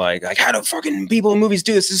and they're like how do fucking people in movies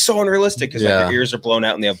do this? This is so unrealistic because like their ears are blown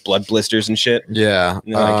out and they have blood blisters and shit. Yeah.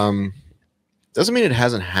 Like, doesn't mean it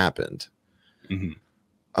hasn't happened.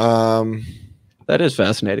 That is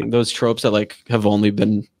fascinating. Those tropes that like have only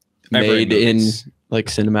been made in like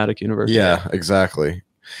cinematic universe. Yeah, exactly.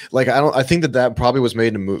 Like I think that probably was made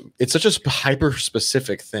in a movie. It's such a hyper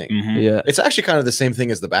specific thing. Yeah, it's actually kind of the same thing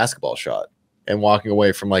as the basketball shot and walking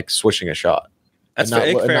away from like switching a shot. That's not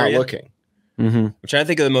fair, looking. Which I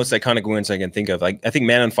think are the most iconic ones I can think of. Like I think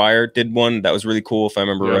Man on Fire did one that was really cool if I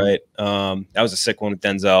remember right. That was a sick one with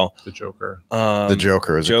Denzel. The Joker. The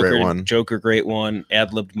Joker is a great one. Joker, great one.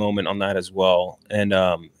 Ad-libbed moment on that as well. And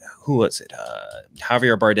who was it?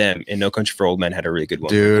 Javier Bardem in No Country for Old Men had a really good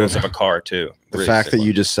one. Dude, pulls up a car too. The really fact that one.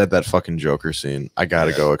 you just said that fucking Joker scene, I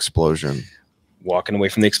gotta go explosion. Walking away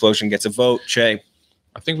from the explosion gets a vote. Cheah.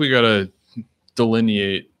 I think we gotta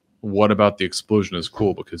delineate what about the explosion is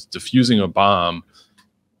cool, because defusing a bomb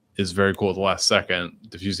is very cool at the last second.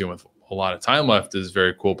 Defusing with a lot of time left is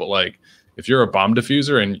very cool, but like if you're a bomb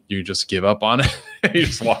diffuser and you just give up on it, you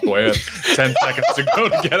just walk away with 10 seconds to go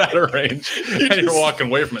to get out of range, and you're walking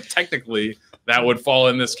away from it. Technically, that would fall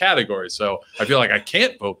in this category. So I feel like I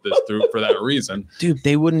can't vote this through for that reason. Dude,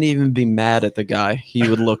 they wouldn't even be mad at the guy. He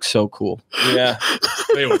would look so cool. Yeah,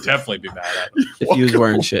 they would definitely be mad at him if he was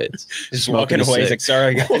wearing shades. Just walking away. He's like,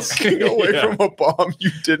 sorry, guys. Walking away from a bomb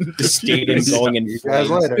you didn't stadium going in Guys,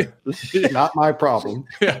 flames. later. Not my problem.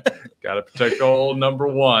 Yeah, gotta protect old number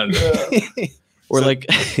one. Or like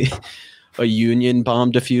a Union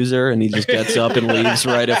bomb diffuser, and he just gets up and leaves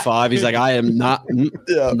right at 5. He's like, I am not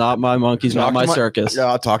my monkeys, not my circus. Yeah,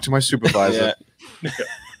 I'll talk to my supervisor.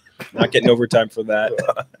 Not getting overtime for that.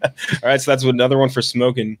 All right, so that's another one for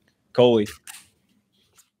smoking. Coley.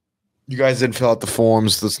 You guys didn't fill out the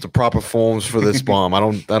forms. That's the proper forms for this bomb. I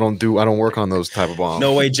don't work on those type of bombs.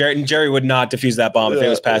 No way, Jerry would not defuse that bomb if it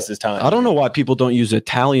was past his time. I don't know why people don't use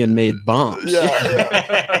Italian-made bombs.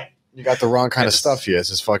 Yeah. You got the wrong kind of stuff here. This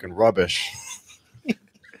is fucking rubbish.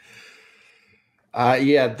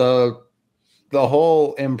 The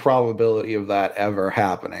whole improbability of that ever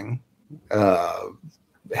happening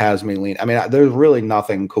has me lean. I mean, there's really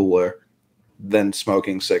nothing cooler than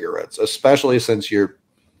smoking cigarettes, especially since you're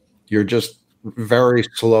just very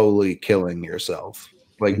slowly killing yourself.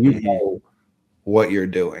 Like you know what you're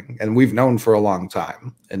doing, and we've known for a long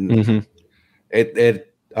time, and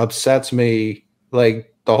it upsets me. Like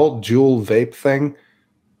the whole Juul vape thing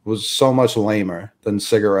was so much lamer than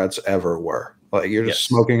cigarettes ever were. Like you're just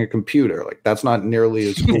smoking a computer. Like that's not nearly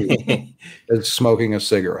as cool as smoking a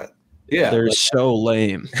cigarette. Yeah, they're so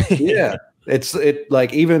lame. Yeah, it's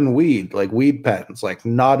like even weed, like weed pens, like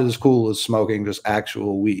not as cool as smoking just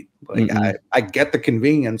actual weed. Like I get the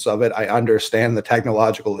convenience of it. I understand the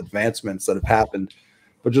technological advancements that have happened.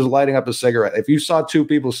 But just lighting up a cigarette. If you saw two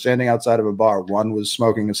people standing outside of a bar, one was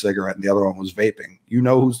smoking a cigarette and the other one was vaping, you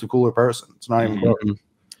know who's the cooler person. It's not even close.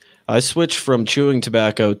 I switched from chewing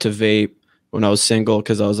tobacco to vape when I was single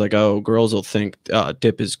because I was like, oh, girls will think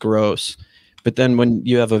dip is gross. But then when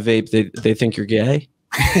you have a vape, they think you're gay.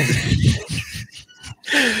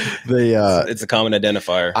 It's a common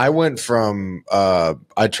identifier. I went from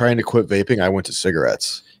I trying to quit vaping. I went to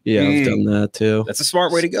cigarettes. Yeah, I've done that too. That's a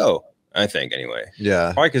smart way to go. I think anyway.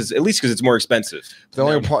 Yeah. Probably because it's more expensive.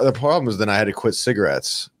 The problem is then I had to quit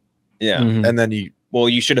cigarettes. Yeah. And then you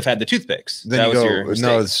should have had the toothpicks. Then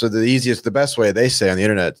so the best way they say on the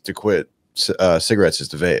internet to quit cigarettes is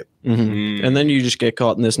to vape. And then you just get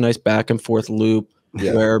caught in this nice back and forth loop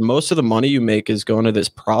where most of the money you make is going to this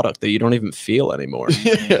product that you don't even feel anymore.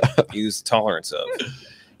 Use tolerance of.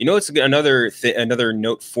 You know, it's another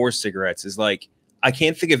note for cigarettes is like, I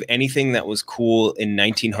can't think of anything that was cool in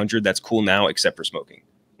 1900 that's cool now except for smoking.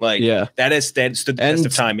 Like that stood the test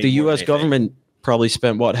of time. The U.S. government probably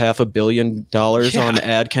spent $500 million on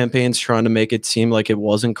ad campaigns trying to make it seem like it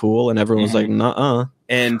wasn't cool, and everyone was like, "Nuh-uh."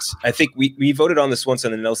 And I think we voted on this once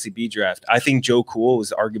on an LCB draft. I think Joe Cool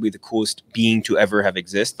was arguably the coolest being to ever have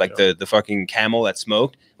existed. Like the fucking camel that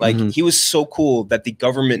smoked. Like he was so cool that the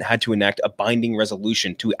government had to enact a binding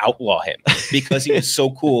resolution to outlaw him because he was so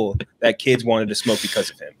cool that kids wanted to smoke because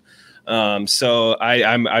of him. So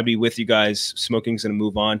I'd be with you guys. Smoking's going to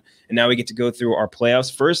move on. And now we get to go through our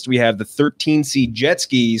playoffs. First, we have the 13 seed Jet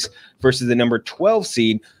Skis versus the number 12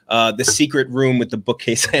 seed, the secret room with the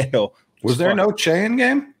bookcase handle. Was there no chain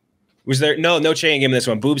game? Was there no Cheah game in this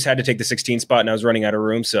one? Boobs had to take the 16 spot, and I was running out of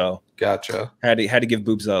room, so Gotcha. had to give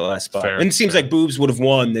Boobs the last spot. Fair, and it seems like Boobs would have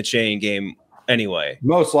won the Cheah game anyway.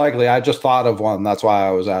 Most likely. I just thought of one. That's why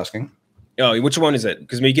I was asking. Oh, which one is it?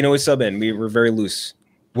 Because we can always sub in. We were very loose.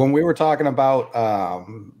 When we were talking about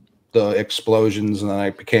the explosions and then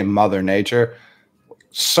it became Mother Nature,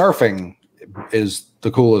 surfing is the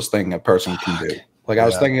coolest thing a person can do. Like I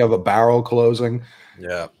was thinking of a barrel closing.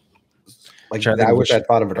 Yeah. Like I wish I'd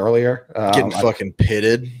thought of it earlier. Getting fucking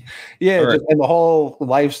pitted. Yeah, and the whole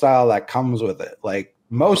lifestyle that comes with it. Like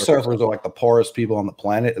most surfers are like the poorest people on the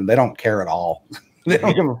planet, and they don't care at all. They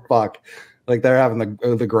don't give a fuck. Like they're having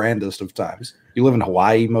the grandest of times. You live in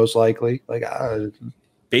Hawaii, most likely. Like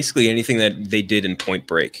basically anything that they did in Point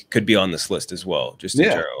Break could be on this list as well. Just in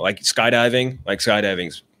general, like skydiving. Like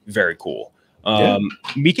skydiving's very cool.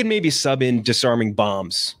 We can maybe sub in disarming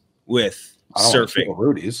bombs with surfing.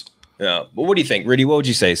 Rudy's. Yeah. Well, what do you think, Rudy? What would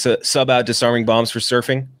you say? Sub out disarming bombs for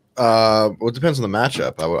surfing? Well, it depends on the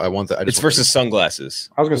matchup. I want that. It's versus sunglasses.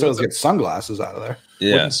 I was gonna say let's get sunglasses out of there.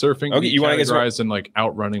 Yeah. Wouldn't surfing Okay, you want to categorized in like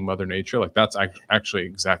outrunning Mother Nature? Like that's actually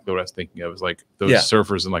exactly what I was thinking of. Is like those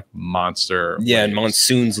surfers in like monster. Yeah, and waves,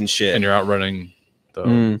 monsoons and shit. and you're outrunning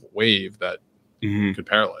the wave that could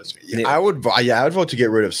paralyze you. I would vote to get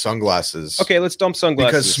rid of sunglasses. Okay, let's dump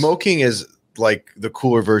sunglasses. Because smoking is like the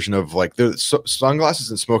cooler version of like sunglasses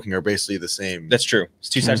and smoking are basically the same. That's true. It's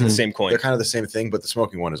two sides of the same coin. They're kind of the same thing, but the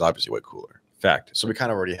smoking one is obviously way cooler. Fact. So we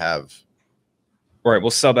kind of already have. All right,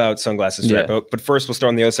 we'll sub out sunglasses, right? But first, we'll start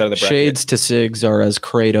on the other side of the bracket. Shades to cigs are as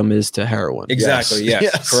kratom is to heroin. Exactly.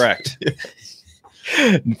 Yes. Correct.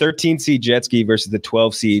 13 seed jet ski versus the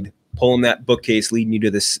 12 seed, pulling that bookcase, leading you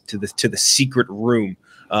to the secret room.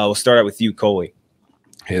 We'll start out with you, Coley.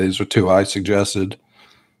 Hey, these are two I suggested.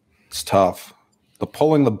 It's tough. The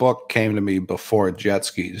pulling the book came to me before jet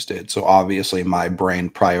skis did, so obviously my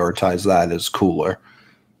brain prioritized that as cooler.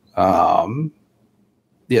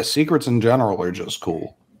 Secrets in general are just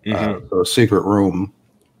cool. So a secret room,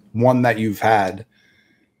 one that you've had.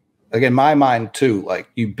 Again, my mind too. Like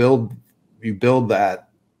you build that.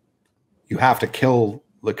 You have to kill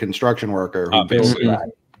the construction worker who builds that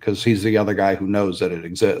because he's the other guy who knows that it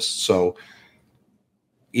exists. So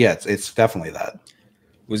yeah, it's definitely that.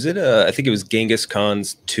 Was it I think it was Genghis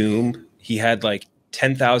Khan's tomb. He had like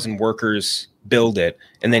 10,000 workers build it,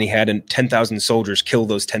 and then he had 10,000 soldiers kill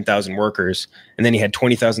those 10,000 workers, and then he had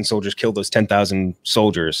 20,000 soldiers kill those 10,000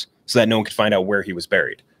 soldiers so that no one could find out where he was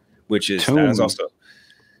buried, which is that is also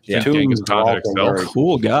Genghis Khan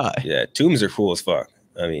cool guy. Yeah, tombs are cool as fuck.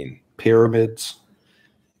 I mean, pyramids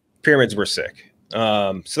were sick.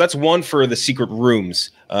 So that's one for the secret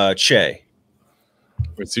rooms. Cheah.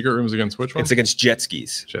 Wait, secret rooms against which one? It's against jet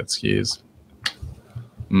skis. Jet skis.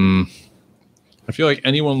 I feel like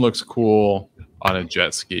anyone looks cool on a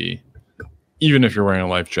jet ski, even if you're wearing a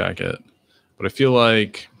life jacket. But I feel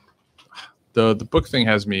like the book thing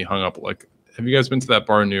has me hung up. Like, have you guys been to that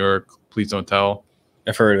bar in New York? Please Don't Tell.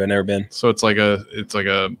 I've heard of it. Never been. So it's like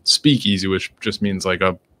a speakeasy, which just means like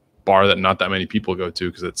a bar that not that many people go to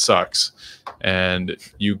because it sucks. And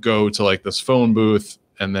you go to like this phone booth,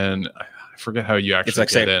 and then I forget how you actually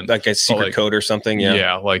get in. Like a secret code or something.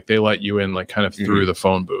 Yeah, like they let you in like kind of through the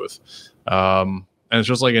phone booth. And it's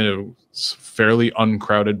just like a fairly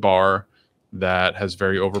uncrowded bar that has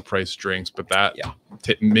very overpriced drinks, but that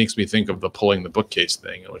makes me think of the pulling the bookcase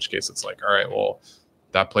thing, in which case it's like, all right, well,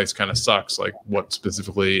 that place kind of sucks. Like, what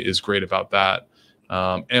specifically is great about that?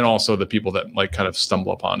 And also the people that like kind of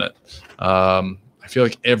stumble upon it. I feel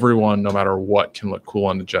like everyone, no matter what, can look cool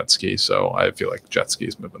on the jet ski. So I feel like jet ski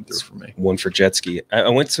is moving through for me. One for jet ski. I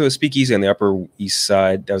went to a speakeasy on the Upper East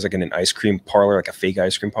Side. That was like in an ice cream parlor, like a fake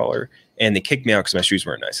ice cream parlor. And they kicked me out because my shoes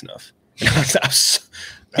weren't nice enough.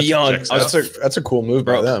 Beyond. That's a cool move,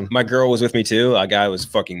 by them. My girl was with me too. A guy was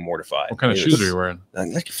fucking mortified. What kind of shoes are you wearing?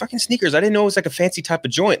 Like fucking sneakers. I didn't know it was like a fancy type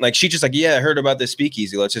of joint. Like she just like, yeah, I heard about this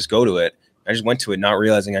speakeasy. Let's just go to it. I just went to it, not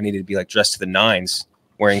realizing I needed to be like dressed to the nines,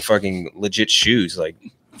 wearing fucking legit shoes, like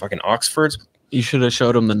fucking Oxfords. You should have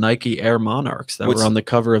showed him the Nike Air Monarchs that were on the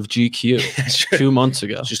cover of GQ 2 months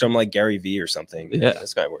ago. Just I'm like Gary V or something. Yeah,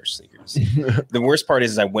 this guy wears sneakers. The worst part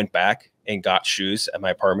is I went back and got shoes at my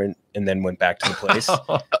apartment and then went back to the place,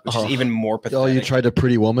 which is even more pathetic. Oh, you tried to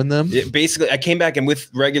Pretty Woman them? Basically, I came back and with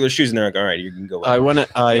regular shoes, and they're like, "All right, you can go." I went.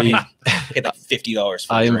 I paid like $50.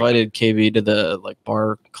 I invited KB to the like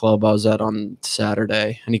bar club I was at on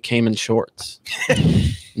Saturday, and he came in shorts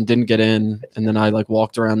and didn't get in. And then I like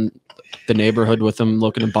walked around the neighborhood with him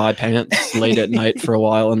looking to buy pants late at night for a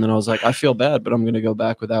while, and then I was like, I feel bad, but I'm gonna go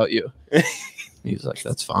back without you. He's like,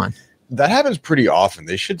 that's fine. That happens pretty often.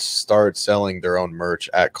 They should start selling their own merch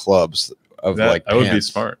at clubs. of that would be pants.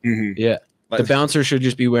 smart. Yeah. The bouncer should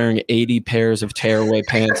just be wearing 80 pairs of tearaway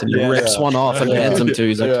pants, and he rips one off and hands them to.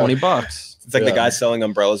 He's like, $20. It's like the guy selling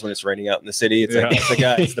umbrellas when it's raining out in the city. It's like it's the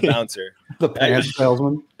guy, it's the bouncer. The pants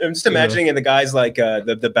salesman. I'm just imagining, and the guy's like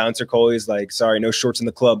the bouncer Coley's like, sorry, no shorts in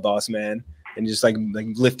the club, boss man, and just like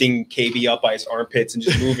lifting KB up by his armpits and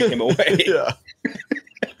just moving him away. Yeah.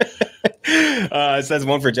 It says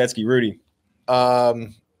one for jet ski. Rudy.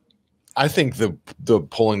 I think the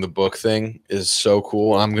pulling the book thing is so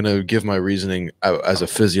cool. I'm gonna give my reasoning as a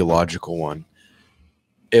physiological one.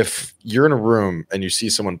 If you're in a room and you see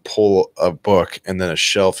someone pull a book and then a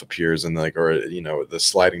shelf appears and the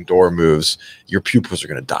sliding door moves, your pupils are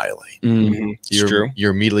gonna dilate.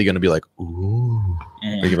 You're immediately gonna be like, ooh,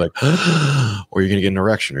 or you're like, or you're gonna get an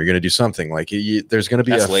erection, or you're gonna do something like there's gonna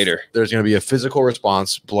be there's gonna be a physical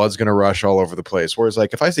response. Blood's gonna rush all over the place. Whereas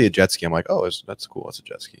like if I see a jet ski, I'm like, oh, that's cool. That's a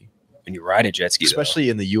jet ski. When you ride a jet ski, especially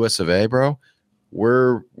in the US of A, bro,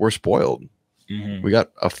 we're spoiled. We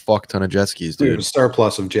got a fuck ton of jet skis, dude. We have a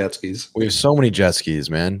surplus of jet skis. We have so many jet skis,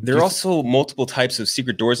 man. There are also multiple types of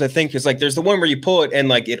secret doors, I think. Because like there's the one where you pull it and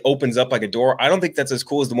like it opens up like a door. I don't think that's as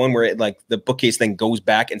cool as the one where it like the bookcase thing goes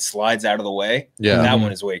back and slides out of the way. Yeah. That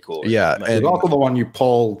one is way cooler. Yeah. There's also the one you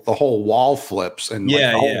pull, the whole wall flips and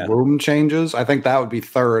the whole room changes. I think that would be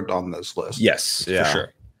third on this list. Yes, for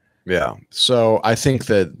sure. Yeah. So I think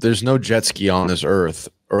that there's no jet ski on this earth,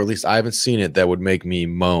 or at least I haven't seen it, that would make me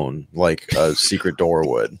moan like a secret door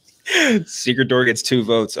would. Secret door gets 2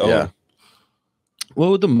 votes. Oh, yeah.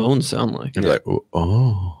 What would the moan sound like? You'd be like,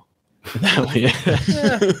 oh. Yeah.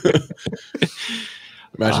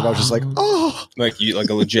 Imagine if I was just like, oh. Like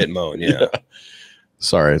a legit moan. Yeah.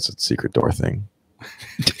 Sorry, it's a secret door thing.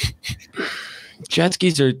 Jet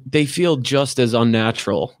skis they feel just as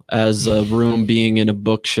unnatural as a room being in a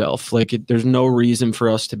bookshelf. Like there's no reason for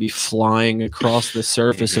us to be flying across the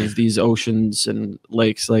surface of these oceans and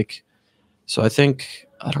lakes. Like, so I think,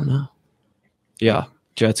 I don't know. Yeah.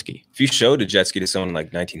 Jet ski. If you showed a jet ski to someone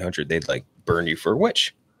like 1900, they'd like burn you for a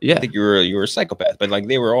witch. Yeah. I think you were a psychopath, but like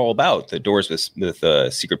they were all about the doors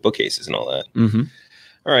with secret bookcases and all that.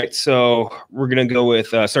 All right. So we're going to go with,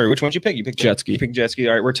 sorry, which one did you pick? You picked jet ski. You picked jet ski.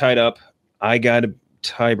 All right. We're tied up. I got a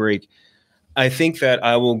tie break. I think that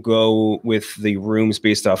I will go with the rooms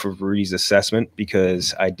based off of Rudy's assessment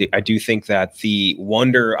because I do think that the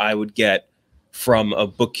wonder I would get from a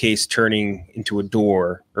bookcase turning into a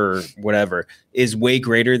door or whatever is way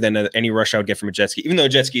greater than any rush I would get from a jet ski, even though a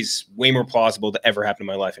jet ski is way more plausible to ever happen in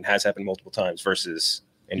my life and has happened multiple times versus...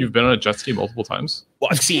 You've been on a jet ski multiple times? Well,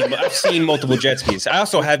 I've seen multiple jet skis. I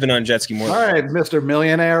also have been on a jet ski more. All right, Mr.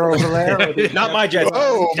 Millionaire over there. Not my jet skis.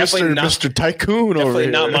 Oh, Mr. Tycoon over here.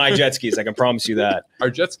 Not my jet skis. I can promise you that. Are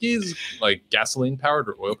jet skis like gasoline powered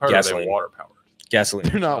or oil powered? Gasoline. Or are they water powered? Gasoline.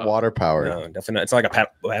 They're not water powered. No, definitely not. It's like a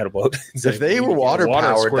paddle boat. If they were water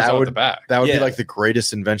powered, that would be like the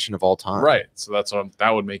greatest invention of all time. Right. So that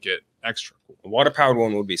would make it extra cool. A water powered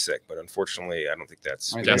one would be sick, but unfortunately, I don't think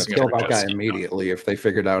that's. I'd kill that guy immediately if they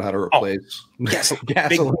figured out how to replace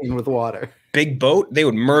gasoline with water. Big boat, they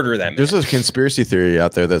would murder them. There's a conspiracy theory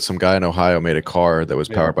out there that some guy in Ohio made a car that was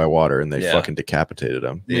powered by water, and they fucking decapitated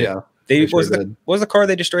him. Yeah. Was the car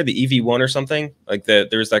they destroyed the EV1 or something? Like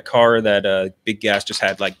there's that car that Big Gas just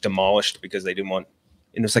had like demolished because they didn't want.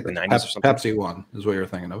 And it was like the 90s or something. Pepsi one is what you're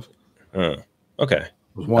thinking of. Okay. It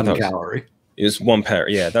was 1 calorie. It was 1 power.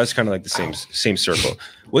 Yeah, that was kind of like the same circle.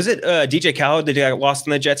 Was it DJ Khaled that got lost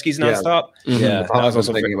in the jet skis nonstop? Yeah, I was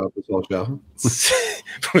also thinking about this whole show.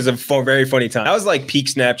 It was a very funny time. That was like peak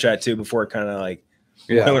Snapchat too, before it kind of like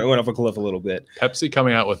went off a cliff a little bit. Pepsi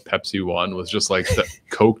coming out with Pepsi One was just like the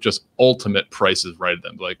Coke, just ultimate prices right at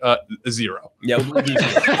them. Like 0. Yeah, you want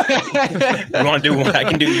to do one? I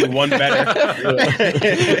can do you one better.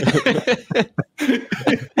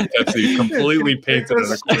 Pepsi completely painted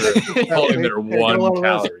in a corner, calling their 1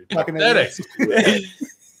 calorie. Pathetic.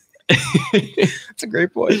 That's a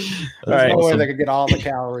great point. There's no way they could get all the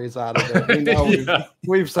calories out of it. We know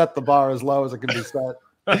we've set the bar as low as it can be set.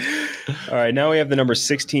 All right, now we have the number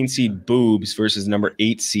 16 seed Boobs versus number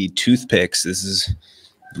 8 seed Toothpicks. This is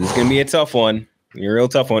going to be a tough one. A real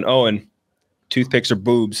tough one. Owen, Toothpicks or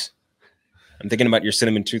Boobs? I'm thinking about your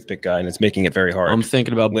cinnamon toothpick guy, and it's making it very hard. I'm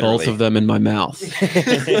thinking about both of them in my mouth.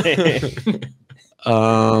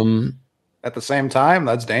 At the same time,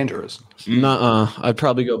 that's dangerous. Nuh-uh. I'd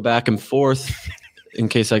probably go back and forth in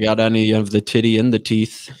case I got any of the titty in the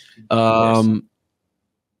teeth.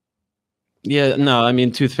 Yeah, no, I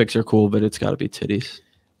mean, toothpicks are cool, but it's got to be titties.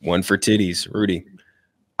 One for titties. Rudy.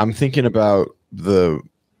 I'm thinking about the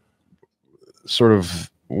sort of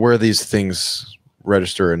where these things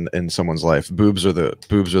register in someone's life. Boobs are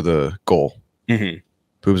the goal. Mm-hmm.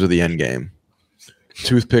 Boobs are the end game.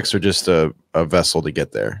 Toothpicks are just a vessel to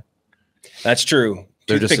get there. That's true.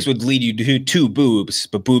 Toothpicks would lead you to boobs,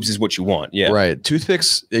 but boobs is what you want. Yeah. Right.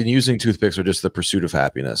 Toothpicks and using toothpicks are just the pursuit of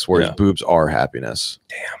happiness, whereas boobs are happiness.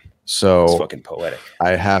 Damn. So it's fucking poetic.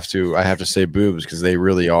 I have to say boobs because they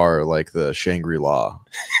really are like the Shangri-La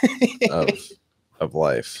of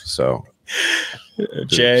life. So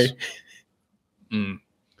Jay.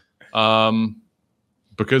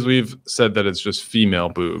 Because we've said that it's just female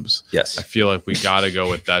boobs. Yes. I feel like we got to go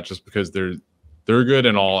with that just because they're good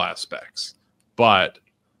in all aspects. But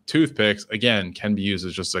toothpicks, again, can be used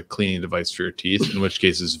as just a cleaning device for your teeth, in which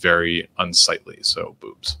case is very unsightly. So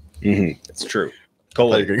boobs. That's true.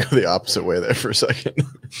 Coley, you're going to go the opposite way there for a second.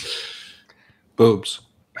 Boobs.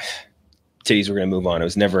 Titties, we're going to move on. It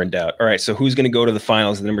was never in doubt. All right, so who's going to go to the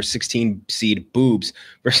finals? The number 16 seed boobs.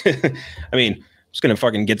 I mean, I'm just going to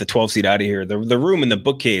fucking get the 12 seed out of here. The room in the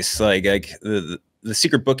bookcase, like the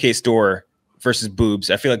secret bookcase door versus boobs.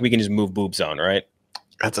 I feel like we can just move boobs on, right?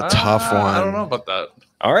 That's a tough one. I don't know about that.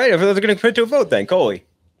 All right, I feel like they're going to put it to a vote then. Coley.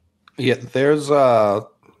 Yeah, there's a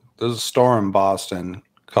store in Boston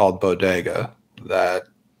called Bodega that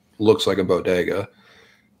looks like a bodega,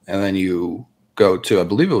 and then you go to, I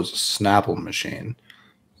believe it was a Snapple machine,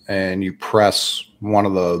 and you press one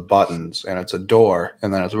of the buttons, and it's a door,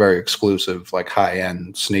 and then it's a very exclusive, like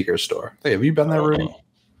high-end sneaker store. Hey, have you been there, Rudy?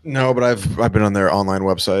 No, but I've been on their online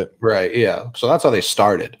website. Right, yeah. So that's how they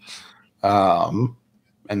started, and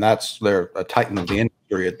they're a titan of the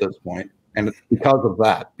industry at this point, and it's because of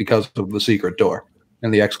that, because of the secret door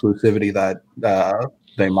and the exclusivity that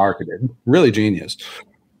they marketed. Really genius.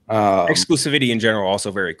 Exclusivity in general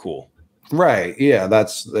also very cool. Right. Yeah.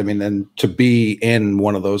 And to be in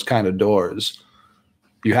one of those kind of doors,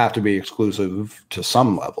 you have to be exclusive to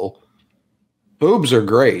some level. Boobs are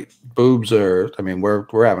great. Boobs are,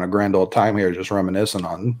 we're having a grand old time here just reminiscing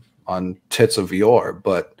on tits of yore,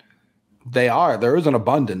 but there is an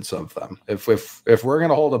abundance of them. If we're going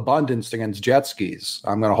to hold abundance against jet skis,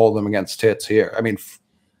 I'm going to hold them against tits here. I mean,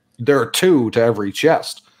 there are 2 to every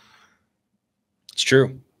chest. It's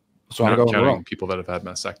true. So I'm going wrong. People that have had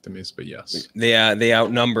mastectomies, but yes, they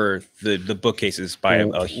outnumber the bookcases by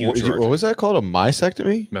a huge. What was that called? A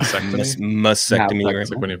mastectomy? Mastectomy. Right?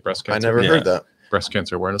 Like when you have breast cancer. I never heard that. Breast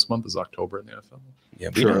Cancer Awareness Month is October in the NFL. Yeah,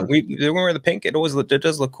 they wear the pink. It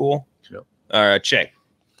does look cool. Yep. All right, Cheah.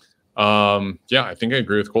 Yeah, I think I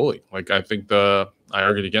agree with Coley. Like, I think I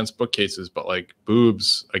argued against bookcases, but like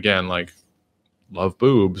boobs, again, like love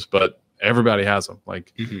boobs, but everybody has them.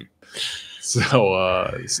 Like,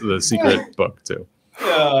 so the secret book too.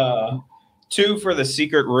 2 for the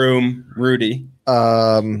secret room, Rudy.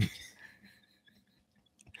 I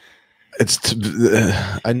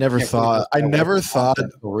never thought in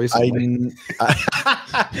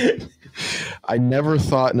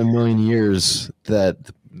a million years that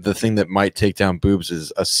the thing that might take down boobs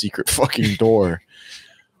is a secret fucking door.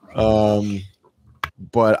 But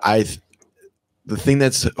the thing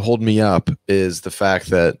that's holding me up is the fact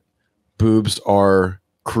that boobs are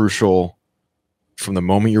crucial from the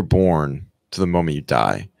moment you're born to the moment you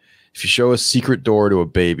die. If you show a secret door to a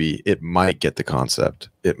baby, it might get the concept.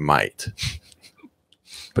 It might.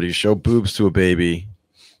 But if you show boobs to a baby,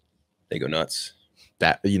 they go nuts.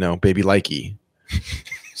 That, baby likey.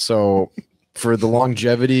 So for the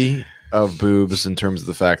longevity of boobs in terms of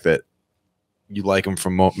the fact that you like them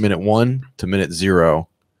from minute 1 to minute 0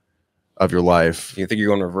 of your life. You think you're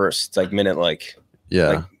going reverse. It's like minute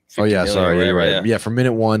yeah. Right. Yeah, from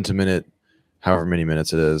minute 1 to minute however many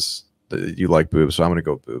minutes it is that you like boobs. So I'm going to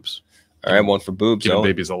go with boobs. All right, 1 for boobs. Giving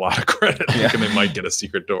babies a lot of credit. Yeah. And they might get a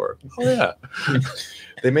secret door. Oh, yeah.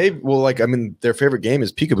 They may, their favorite game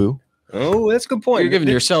is peekaboo. Oh, that's a good point. You're giving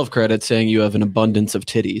yourself credit saying you have an abundance of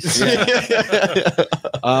titties.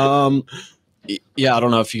 Yeah, I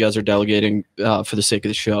don't know if you guys are delegating for the sake of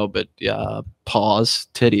the show, but pause,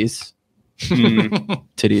 titties.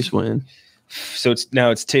 Titties win. So it's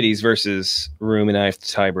titties versus room, and I have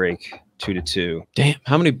to tie break 2-2. Damn,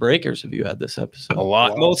 how many breakers have you had this episode? A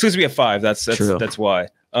lot. Wow. Well, it's supposed to be a 5. That's true. That's why.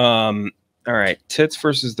 All right, tits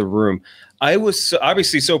versus the room. I was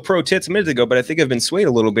obviously so pro tits a minute ago, but I think I've been swayed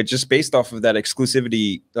a little bit just based off of that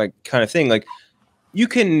exclusivity kind of thing. Like, you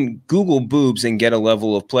can Google boobs and get a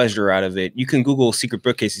level of pleasure out of it. You can Google secret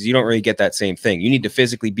bookcases. You don't really get that same thing. You need to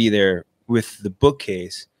physically be there with the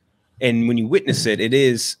bookcase. And when you witness it, it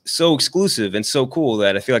is so exclusive and so cool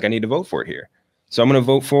that I feel like I need to vote for it here. So I'm going to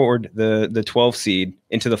vote forward the 12 seed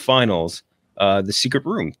into the finals, the secret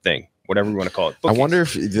room thing. whatever you want to call it. I wonder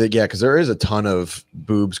if because there is a ton of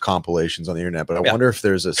boobs compilations on the internet, but I wonder if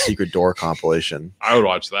there's a secret door compilation. I would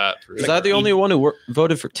watch that. Is that the only one who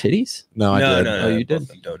voted for titties? No, I did. No, you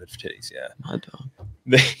did. Voted for titties. Yeah, I don't.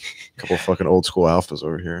 A couple of fucking old school alphas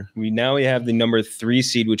over here. We have the number 3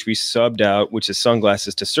 seed, which we subbed out, which is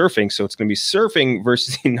sunglasses to surfing. So it's going to be surfing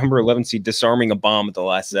versus the number 11 seed, disarming a bomb at the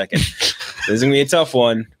last second. This is going to be a tough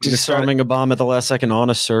one. Disarming a bomb at the last second on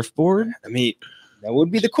a surfboard? I mean, that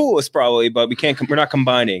would be the coolest probably, but we're not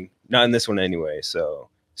combining. Not in this one anyway. So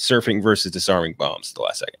surfing versus disarming bombs at the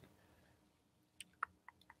last second.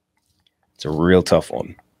 It's a real tough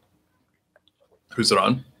one. Who's it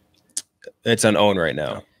on? It's on Owen right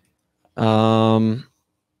now. I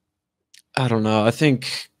don't know. I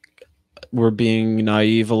think we're being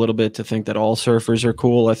naive a little bit to think that all surfers are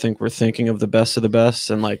cool. I think we're thinking of the best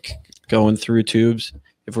and like going through tubes.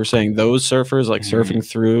 If we're saying those surfers, like surfing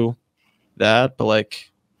through that, but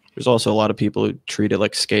like there's also a lot of people who treat it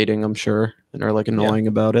like skating, I'm sure, and are like annoying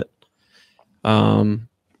about it. I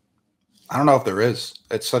don't know if there is.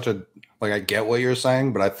 It's such a I get what you're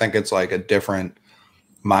saying, but I think it's like a different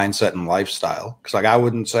mindset and lifestyle. Because like I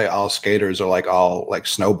wouldn't say all skaters are like all like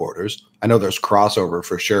snowboarders. I know there's crossover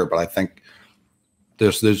for sure, but I think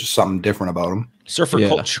there's just something different about them. Surfer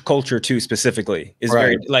culture too, specifically, is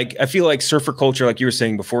very like I feel like surfer culture, like you were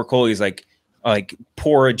saying before, Coley, is like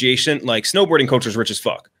poor adjacent. Like snowboarding culture is rich as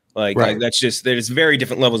fuck. Like that's just there's very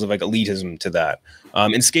different levels of like elitism to that.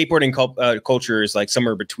 And skateboarding culture is like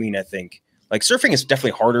somewhere between. I think like surfing is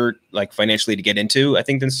definitely harder like financially to get into, I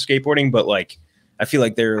think, than skateboarding, but like I feel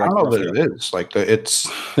like they're. I don't know that it is like there's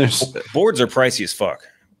boards are pricey as fuck.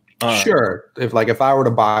 Sure, if I were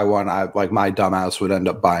to buy one, I like my dumbass would end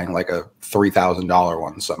up buying like a $3,000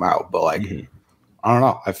 one somehow. But like I don't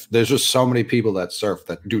know, there's just so many people that surf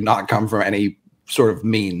that do not come from any sort of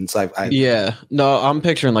means. No, I'm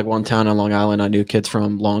picturing like one town in Long Island. I knew kids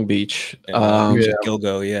from Long Beach,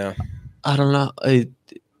 Gilgo. Yeah, I don't know.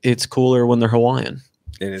 It's cooler when they're Hawaiian.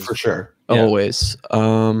 It is for sure. Always.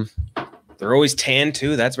 They're always tan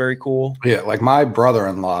too. That's very cool. Yeah, like my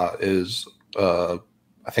brother-in-law is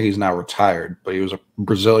I think he's now retired, but he was a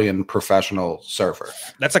Brazilian professional surfer.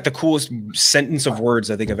 That's like the coolest sentence of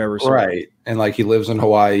words I think I've ever seen. Right. And like he lives in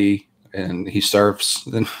Hawaii and he surfs.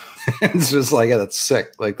 And it's just like, that's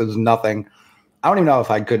sick. Like there's nothing. I don't even know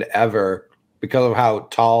if I could ever, because of how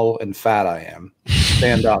tall and fat I am,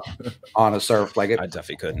 stand up on a surf. Like I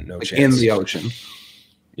definitely couldn't. No chance. In the ocean.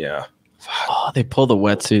 Yeah. Oh, they pull the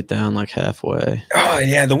wetsuit down like halfway. Oh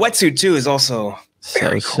yeah, the wetsuit too is also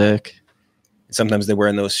so sick. Sometimes they wear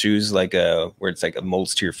in those shoes like where it's like a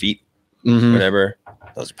molds to your feet, whatever.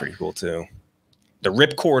 Those are pretty cool too. The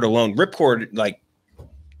ripcord alone, like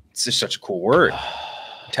it's just such a cool word.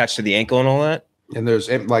 Attached to the ankle and all that. And there's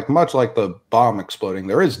like much like the bomb exploding,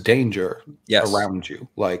 there is danger around you.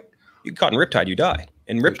 Like you get caught in riptide, you die.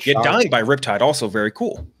 And dying by riptide also very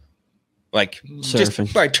cool. Like surfing.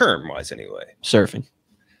 Just by term wise anyway. Surfing.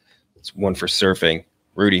 It's one for surfing.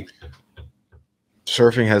 Rudy.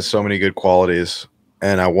 Surfing has so many good qualities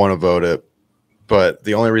and I want to vote it, but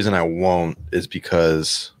the only reason I won't is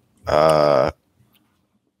because you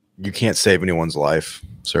can't save anyone's life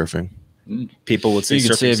surfing. People would say you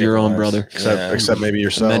can save your own brother, except maybe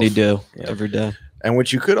yourself. Many do every day. And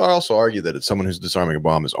which you could also argue that it's someone who's disarming a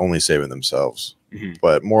bomb is only saving themselves,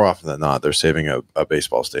 but more often than not, they're saving a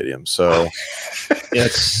baseball stadium. So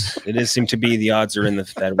it does seem to be the odds are in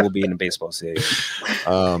that it will be in a baseball stadium.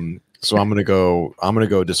 So I'm gonna go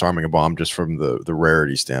disarming a bomb just from the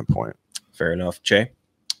rarity standpoint. Fair enough, Cheah.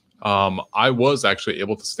 I was actually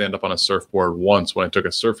able to stand up on a surfboard once when I took a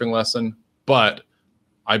surfing lesson, but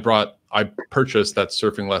I purchased that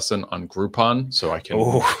surfing lesson on Groupon, so I can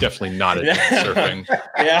definitely not advance surfing.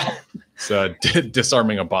 Yeah. So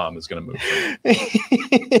disarming a bomb is going to move.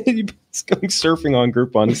 It's going surfing on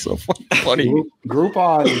Groupon is so funny.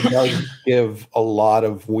 Groupon does give a lot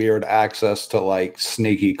of weird access to like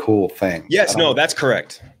sneaky cool things. Yes, no, that's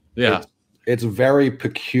correct. Yeah. It's very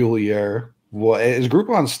peculiar. What is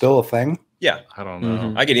Groupon still a thing? Yeah. I don't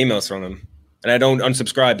know. I get emails from them. And I don't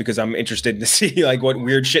unsubscribe because I'm interested to see like what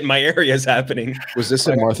weird shit in my area is happening. Was this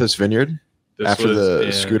in Martha's Vineyard after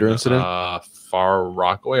the scooter incident? Far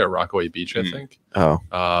Rockaway or Rockaway Beach, I think. Oh.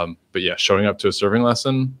 But yeah, showing up to a surfing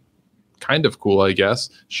lesson, kind of cool, I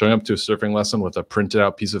guess. Showing up to a surfing lesson with a printed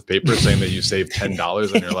out piece of paper saying that you saved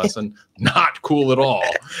 $10 on your lesson, not cool at all.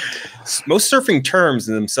 Most surfing terms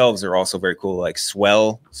in themselves are also very cool, like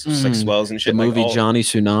swell, just like swells and shit. The movie Johnny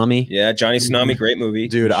Tsunami. Yeah, Johnny Tsunami, great movie.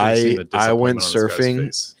 Dude, I went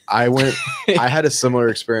surfing. I had a similar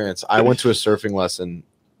experience. I went to a surfing lesson,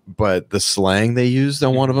 but the slang they used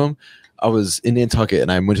on one of them, I was in Nantucket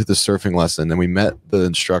and I went to the surfing lesson and we met the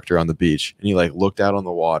instructor on the beach and he like looked out on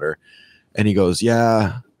the water and he goes,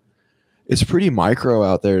 yeah, it's pretty micro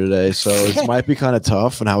out there today. So it might be kind of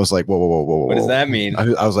tough. And I was like, whoa. What does that mean?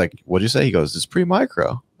 I was like, what'd you say? He goes, it's pretty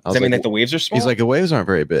micro. Does that mean that the waves are small? He's like, the waves aren't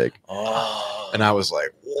very big. Oh. And I was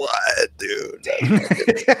like, what, dude?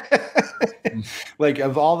 Like,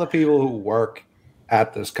 of all the people who work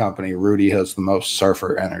at this company, Rudy has the most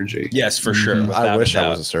surfer energy. Yes, for sure. I wish I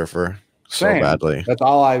was a surfer so Same. badly. That's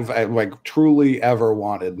all I've like truly ever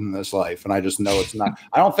wanted in this life, and I just know it's not.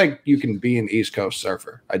 I don't think you can be an East Coast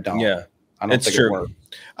surfer. I don't. Yeah, I don't think true. it works.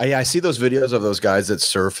 I see those videos of those guys that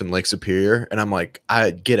surf in Lake Superior, and I'm like,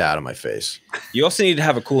 I get out of my face. You also need to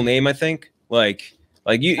have a cool name, I think. Like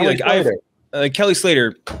Kelly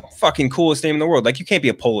Slater, fucking coolest name in the world. Like, you can't be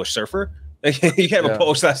a Polish surfer. Like, you can't have a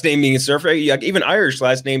Polish last name being a surfer. Like, even Irish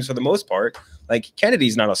last names for the most part. Like,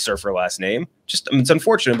 Kennedy's not a surfer last name. Just, I mean, it's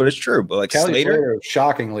unfortunate, but it's true. But like Kelly Slater,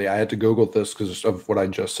 shockingly, I had to Google this because of what I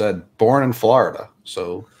just said. Born in Florida,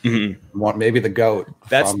 so maybe the GOAT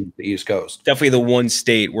from the East Coast. Definitely the one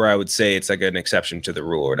state where I would say it's like an exception to the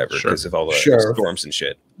rule or whatever because of all the storms and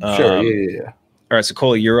shit. Yeah. All right, so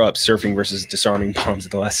Coley, you're up. Surfing versus disarming bombs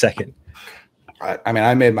at the last second. I mean,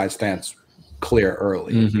 I made my stance clear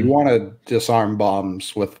early. You want to disarm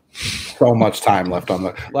bombs with so much time left on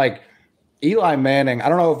the like. Eli Manning, I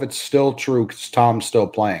don't know if it's still true because Tom's still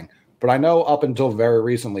playing, but I know up until very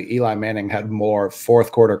recently, Eli Manning had more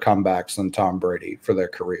fourth quarter comebacks than Tom Brady for their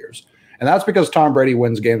careers. And that's because Tom Brady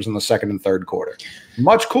wins games in the second and third quarter.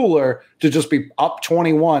 Much cooler to just be up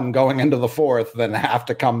 21 going into the fourth than have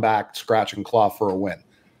to come back, scratch and claw for a win.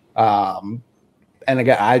 And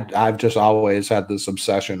again, I've just always had this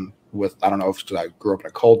obsession with, I don't know if it's because I grew up in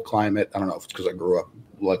a cold climate. I don't know if it's because I grew up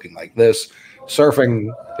looking like this.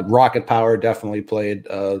 Surfing, the rocket power definitely played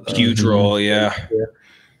a huge role. Yeah.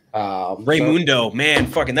 Raymundo, man,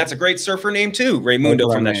 fucking, that's a great surfer name too.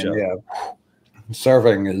 Raymundo from that show. Yeah.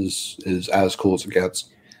 Surfing is as cool as it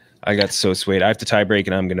gets. I got so swayed. I have to tie break,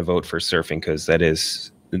 and I'm going to vote for surfing because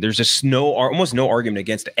there's just almost no argument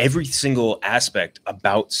against every single aspect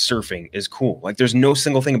about surfing is cool. Like, there's no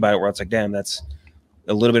single thing about it where it's like, damn, that's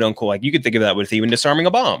a little bit uncool. Like, you could think of that with even disarming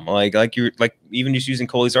a bomb. Like you're like even just using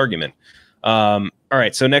Coley's argument. All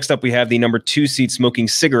right. So next up, we have the number 2 seed smoking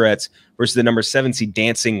cigarettes versus the number 7 seed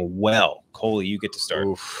dancing well. Coley, you get to start.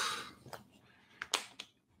 Oof.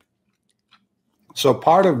 So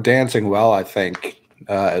part of dancing well, I think,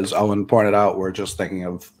 as Owen pointed out, we're just thinking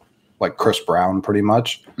of like Chris Brown pretty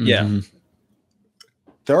much. Yeah.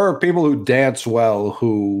 There are people who dance well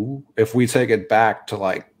who, if we take it back to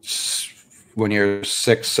like when you're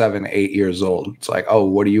 6, 7, 8 years old, it's like, oh,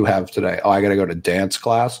 what do you have today? Oh, I got to go to dance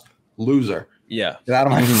class. Loser. Yeah. Get out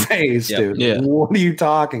of my face, dude. Yeah. What are you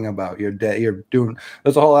talking about? You're doing.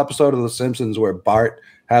 There's a whole episode of The Simpsons where Bart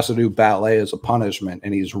has to do ballet as a punishment,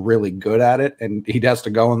 and he's really good at it, and he has to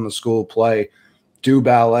go in the school play, do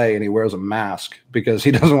ballet, and he wears a mask because he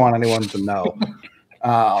doesn't want anyone to know.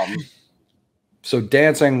 So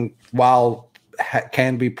dancing, while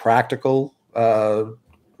can be practical,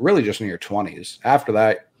 really just in your 20s. After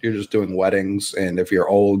that, you're just doing weddings, and if you're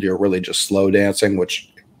old, you're really just slow dancing, which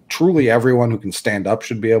truly everyone who can stand up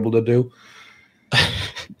should be able to do.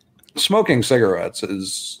 Smoking cigarettes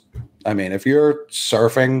is, I mean, if you're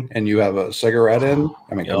surfing and you have a cigarette in,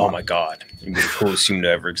 I mean, oh my God, you're the coolest human to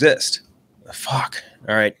ever exist. Fuck.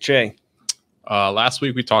 All right, Cheah. Last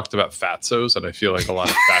week we talked about fatsos, and I feel like a lot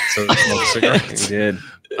of fatsos smoke cigarettes. We did.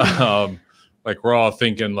 Like, we're all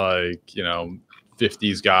thinking like,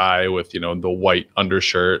 50s guy with, the white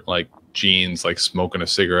undershirt, like jeans, like smoking a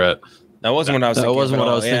cigarette. That wasn't what I was thinking. That wasn't what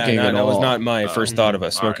I was thinking at That was all. not my first thought of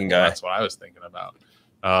a smoking guy. That's what I was thinking about.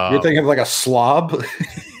 You're thinking of like a slob?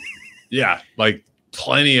 Yeah, like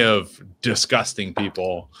plenty of disgusting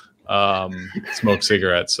people smoke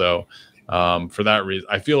cigarettes. So for that reason,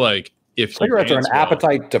 I feel like if cigarettes are an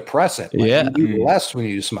appetite depressant. Like, yeah, you eat less when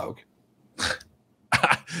you smoke.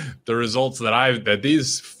 The results that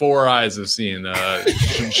these 4 eyes have seen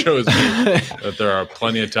shows me that there are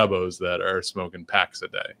plenty of tubbos that are smoking packs a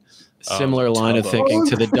day. Similar line of thinking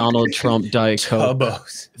to the Donald Trump Diet Coke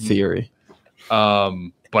theory.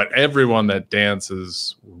 But everyone that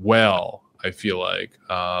dances well, I feel like,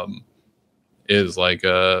 is like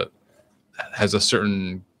has a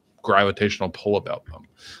certain gravitational pull about them.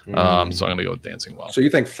 So I'm gonna go with dancing well. So you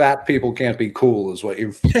think fat people can't be cool is what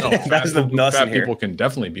you've fat people can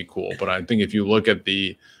definitely be cool, but I think if you look at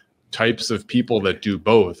the types of people that do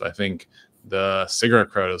both, I think the cigarette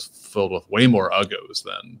crowd is filled with way more uggos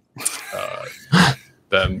than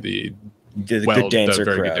the the good dancer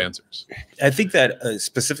very crowd. good dancers. I think that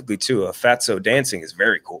specifically too, fatso dancing is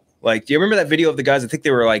very cool. Like, do you remember that video of the guys? I think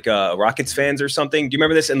they were like Rockets fans or something. Do you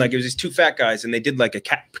remember this? And like, it was these 2 fat guys, and they did like a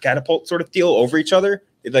catapult sort of deal over each other.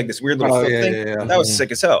 Did like this weird little flip thing. Yeah. That was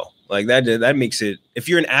sick as hell. Like that makes it. If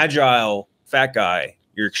you're an agile fat guy,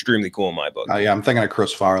 you're extremely cool in my book. Yeah, I'm thinking of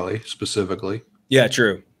Chris Farley specifically. Yeah,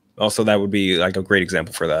 true. Also, that would be like a great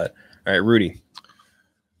example for that. All right, Rudy.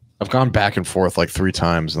 I've gone back and forth like 3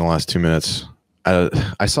 times in the last 2 minutes.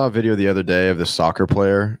 I saw a video the other day of this soccer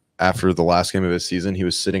player after the last game of his season. He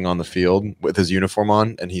was sitting on the field with his uniform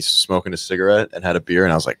on, and he's smoking a cigarette and had a beer.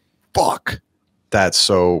 And I was like, fuck, that's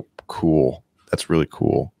so cool. That's really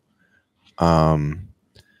cool. But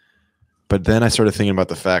then I started thinking about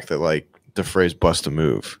the fact that like the phrase bust a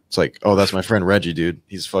move. It's like, oh, that's my friend Reggie, dude.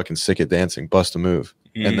 He's fucking sick at dancing. Bust a move.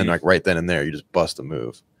 And then like right then and there, you just bust a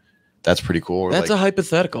move. That's pretty cool. Or That's like, a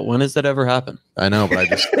hypothetical. When has that ever happened? I know, but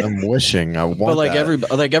I'm wishing I want But like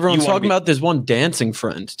that. everyone's talking about this one dancing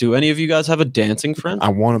friend. Do any of you guys have a dancing friend? I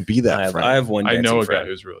want to be that friend. I have one. I know a friend. guy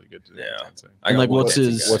who's really good to dancing. And like, what's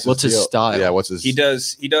his style? Yeah, what's his? He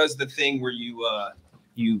does the thing where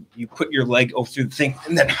you put your leg over through the thing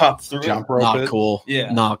and then hop through. Jump rope. Not cool.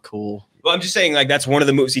 Yeah. Not cool. Well, I'm just saying, like, that's one of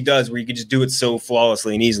the moves he does where you can just do it so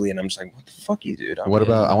flawlessly and easily. And I'm just like, what the fuck, you dude? What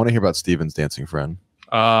about? I want to hear about Steven's dancing friend.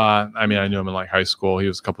 I mean, I knew him in like high school. He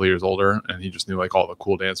was a couple of years older, and he just knew like all the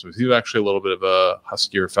cool dance moves. He was actually a little bit of a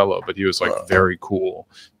huskier fellow, but he was like very cool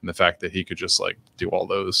in the fact that he could just like do all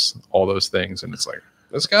those things. And it's like,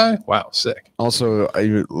 this guy, wow, sick. Also,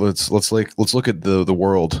 let's look at the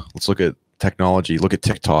world. Let's look at technology. Look at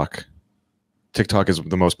TikTok. TikTok is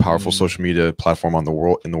the most powerful social media platform in the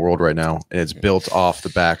world right now, and it's built off the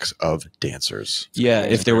backs of dancers. Yeah,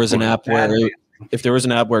 if there was an app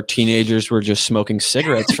where teenagers were just smoking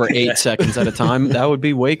cigarettes for 8 seconds at a time, that would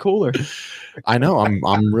be way cooler. I know.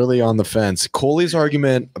 I'm really on the fence. Coley's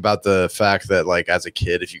argument about the fact that like as a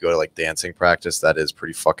kid, if you go to like dancing practice, that is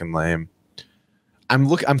pretty fucking lame. I'm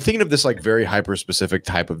thinking of this like very hyper specific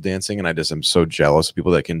type of dancing, and I just am so jealous of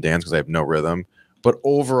people that can dance because I have no rhythm. But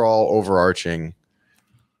overall, overarching,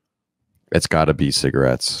 it's got to be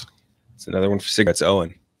cigarettes. It's another one for cigarettes.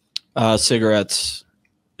 Owen. Cigarettes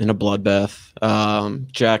in a bloodbath.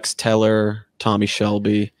 Jax Teller, Tommy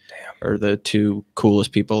Shelby are the 2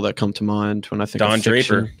 coolest people that come to mind when I think Don of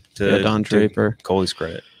fiction. Draper. Don Draper. Coley's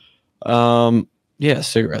credit. Yeah,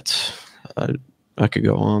 cigarettes. I could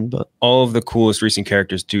go on, but all of the coolest recent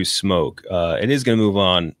characters do smoke. It is going to move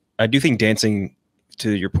on. I do think dancing,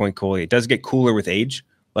 to your point, Coley, it does get cooler with age.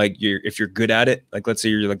 Like if you're good at it, like let's say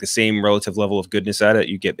you're like the same relative level of goodness at it,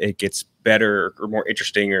 it gets better or more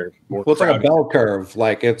interesting or more. Well, it's like a bell curve.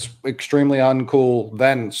 Like it's extremely uncool,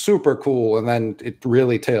 then super cool, and then it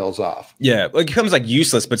really tails off. Yeah, like it becomes like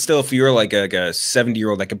useless, but still, if you're like a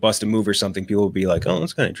 70-year-old that could bust a move or something, people will be like, "Oh,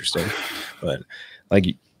 that's kind of interesting." But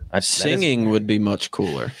like singing would be much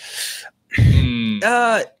cooler.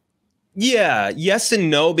 Yeah, yes and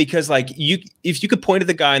no, because like if you could point at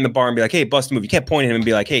the guy in the bar and be like, "Hey, bust a move," you can't point at him and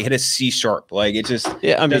be like, "Hey, hit a C sharp." Like it just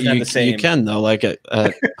I mean you can though. Like at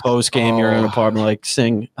post game, you're in an apartment, like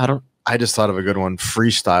sing. I just thought of a good one.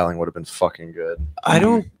 Freestyling would have been fucking good. I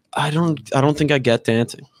don't think I get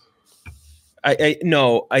dancing.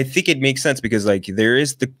 I think it makes sense because like there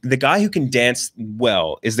is the guy who can dance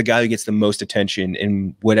well is the guy who gets the most attention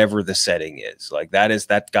in whatever the setting is. Like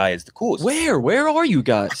that guy is the coolest. Where are you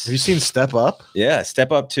guys? Have you seen Step Up? Yeah,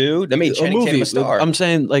 Step Up 2. That made Channing Tatum a star. I'm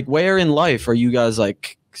saying like where in life are you guys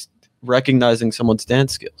like recognizing someone's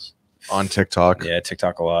dance skills? On TikTok. Yeah,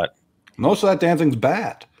 TikTok a lot. Most of that dancing's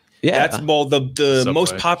bad. Yeah, that's the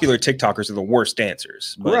most popular TikTokers are the worst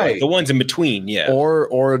dancers, but right? Like, the ones in between, yeah.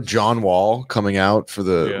 Or John Wall coming out for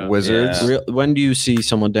the Wizards. Yeah. When do you see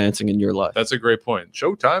someone dancing in your life? That's a great point.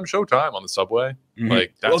 Showtime on the subway. Mm-hmm.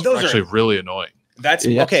 Like that's actually really annoying. That's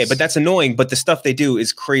okay, but that's annoying. But the stuff they do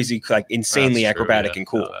is crazy, like insanely acrobatic and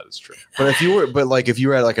cool. No, that is true. But if you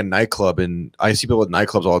were at like a nightclub, and I see people at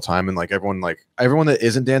nightclubs all the time, and like everyone that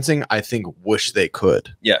isn't dancing, I think wish they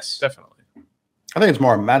could. Yes, definitely. I think it's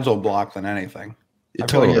more a mental block than anything. I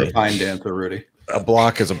feel like you're a fine dancer, Rudy. A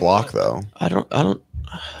block is a block, though. I don't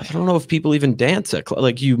know if people even dance at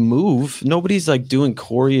like you move. Nobody's like doing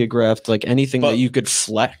choreographed like anything that you could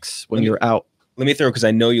flex when you're out. Let me throw, because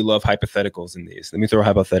I know you love hypotheticals in these. Let me throw a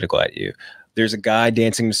hypothetical at you. There's a guy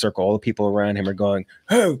dancing in a circle. All the people around him are going,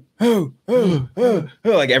 ho, ho, ho, ho,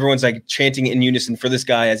 ho. Like everyone's like chanting in unison for this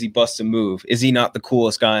guy as he busts a move. Is he not the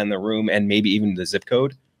coolest guy in the room and maybe even the zip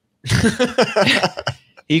code?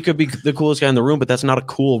 He could be the coolest guy in the room, but that's not a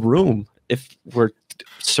cool room if we're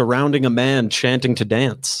surrounding a man chanting to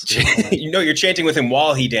dance. You're chanting with him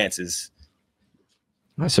while he dances.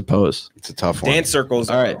 I suppose. It's a tough one. Dance circles.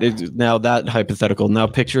 All right. Now that hypothetical. Now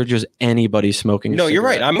picture just anybody smoking. No, you're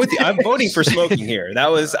right. I'm with you. I'm voting for smoking here.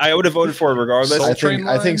 I would have voted for it regardless.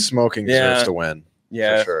 I think smoking deserves to win.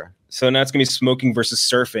 Yeah. For sure. So now it's gonna be smoking versus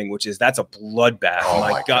surfing, that's a bloodbath. Oh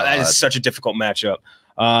my god, that is such a difficult matchup.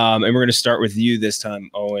 And we're gonna start with you this time,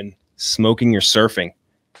 Owen. Smoking or surfing?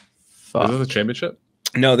 Fuck. Is this the championship?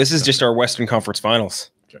 No, this is just our Western Conference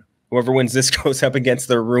Finals. Okay. Whoever wins this goes up against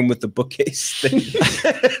the room with the bookcase thing.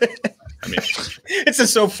 I mean, it's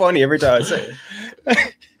just so funny every time I say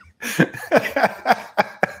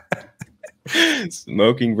it.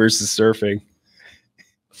 Smoking versus surfing.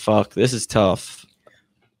 Fuck, this is tough.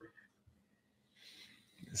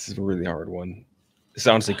 This is a really hard one. This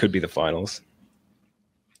honestly could be the finals.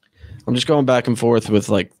 I'm just going back and forth with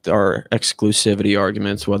like our exclusivity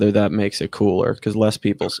arguments, whether that makes it cooler because less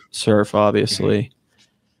people surf, obviously.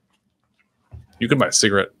 You can buy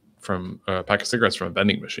a pack of cigarettes from a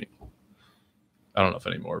vending machine. I don't know if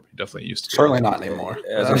anymore, but you definitely used to. Certainly not anymore.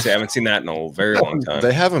 Yeah, I was gonna say, I haven't seen that in a very long time.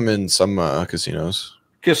 They have them in some casinos.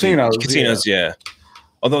 Casinos, yeah.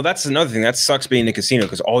 Although that's another thing that sucks being in a casino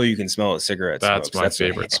because all you can smell is cigarettes. That's my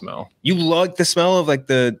favorite smell. You like the smell of like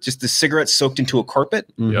the cigarettes soaked into a carpet?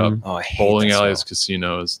 Mm-hmm. Yep. Oh, I hate bowling alleys,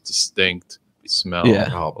 casinos, distinct smell.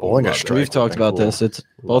 Yeah. Oh, bowling a strike. We've talked about this. It's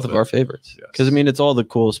both of our favorites. Because I mean, it's all the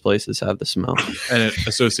coolest places have the smell, and it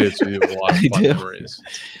associates with you with a lot of fun memories.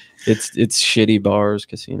 It's shitty bars,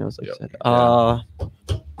 casinos, like I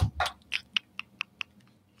said.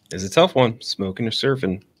 It's a tough one. Smoking or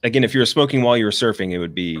surfing. Again, if you were smoking while you were surfing, that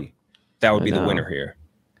would be the winner here.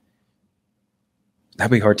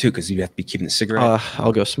 That'd be hard too because you have to be keeping the cigarette.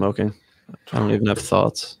 I'll go smoking. I don't even have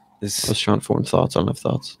thoughts. I was trying to form thoughts. I don't have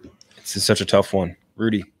thoughts. It's just such a tough one,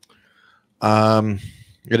 Rudy. It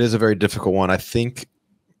is a very difficult one. I think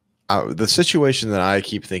the situation that I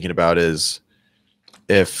keep thinking about is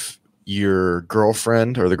if your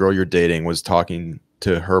girlfriend or the girl you're dating was talking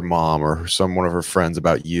to her mom or one of her friends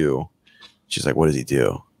about you. She's like, what does he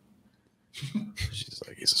do? She's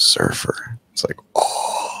like, he's a surfer. It's like,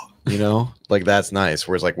 oh, like that's nice.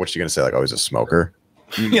 Whereas like, what's she going to say? Like, oh, he's a smoker.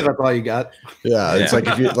 Yeah, that's all you got. Yeah. It's like,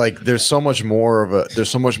 if you like, there's so much more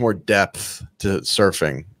depth to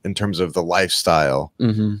surfing in terms of the lifestyle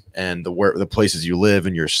and the places you live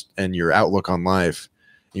and your outlook on life,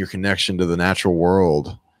 your connection to the natural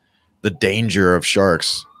world, the danger of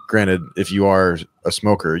sharks. Granted, if you are a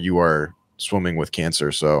smoker, you are swimming with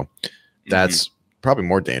cancer. So that's probably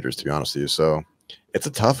more dangerous, to be honest with you. So it's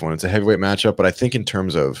a tough one. It's a heavyweight matchup. But I think in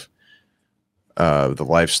terms of the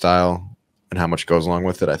lifestyle and how much goes along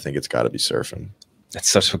with it, I think it's got to be surfing. That's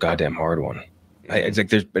such a goddamn hard one. It's like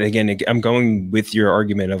but again, I'm going with your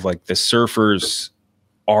argument of like the surfers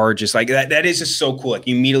are just like that. That is just so cool. Like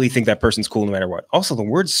you immediately think that person's cool no matter what. Also, the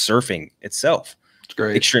word surfing itself, it's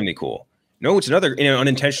great, extremely cool. No, it's another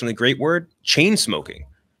unintentionally great word. Chain smoking.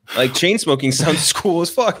 Like chain smoking sounds cool as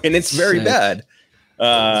fuck, and it's very bad.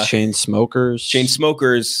 Chain smokers.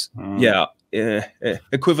 Yeah,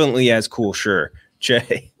 equivalently as cool. Sure,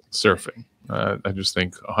 Cheah. Surfing. I just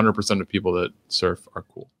think 100% of people that surf are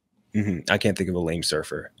cool. I can't think of a lame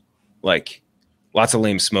surfer. Like lots of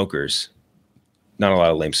lame smokers, not a lot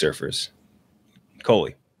of lame surfers.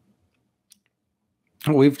 Coley.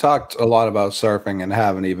 We've talked a lot about surfing and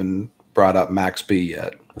haven't even brought up Max B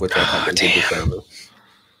yet, which I think is famous.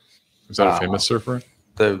 Is that a famous surfer?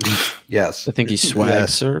 Yes, I think he swag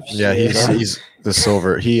surfs. Yeah, he's the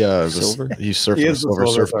silver. He silver. He's surfing a silver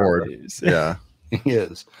surfboard. Yeah, he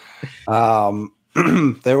is.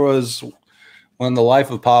 There was when The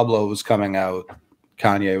Life of Pablo was coming out,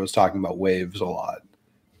 Kanye was talking about waves a lot,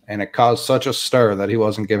 and it caused such a stir that he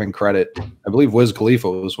wasn't giving credit. I believe Wiz Khalifa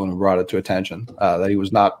was one who brought it to attention that he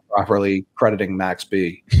was not properly crediting Max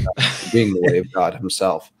B being the wave god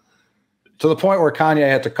himself, to the point where Kanye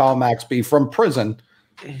had to call Max B from prison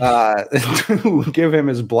to give him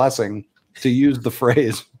his blessing to use the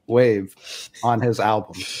phrase wave on his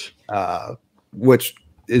album, which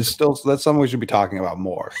is still, that's something we should be talking about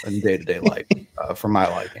more in day-to-day life for my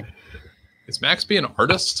liking. Is Max B an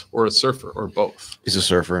artist or a surfer or both? He's a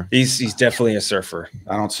surfer. He's definitely a surfer.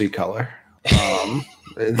 I don't see color.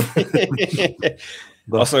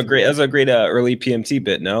 Also a great early PMT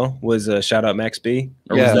bit. No, was shout out Max B.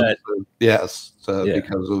 Or yeah, was that? Yes,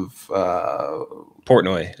 because of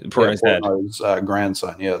Portnoy's dad,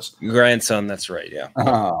 grandson. Yes, grandson. That's right. Yeah.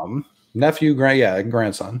 Nephew,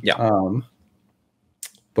 grandson. Yeah.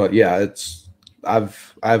 But yeah,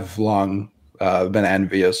 I've long been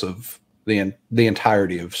envious of the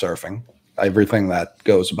entirety of surfing, everything that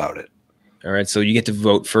goes about it. All right, so you get to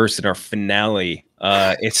vote first in our finale.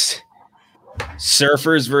 It's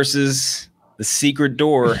surfers versus the secret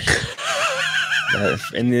door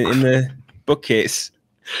in the bookcase.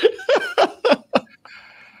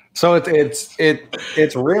 So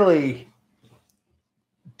it's really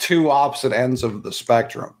two opposite ends of the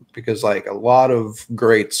spectrum, because like a lot of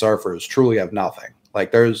great surfers truly have nothing.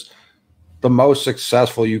 Like there's the most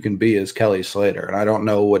successful you can be is Kelly Slater, and I don't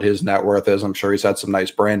know what his net worth is. I'm sure he's had some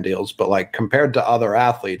nice brand deals, but like compared to other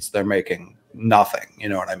athletes, they're making nothing. You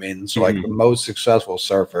know what I mean? So like the most successful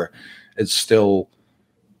surfer is still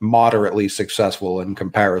moderately successful in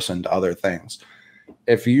comparison to other things.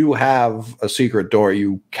 If you have a secret door,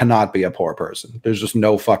 you cannot be a poor person. There's just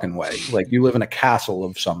no fucking way. Like you live in a castle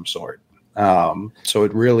of some sort. So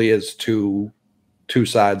it really is two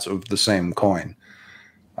sides of the same coin.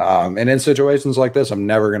 And in situations like this, I'm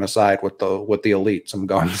never going to side with the elites. I'm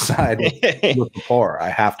going to side with the poor. I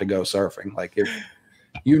have to go surfing. Like if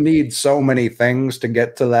you need so many things to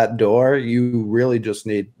get to that door, you really just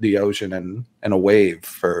need the ocean and a wave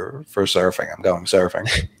for surfing. I'm going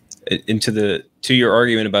surfing. To your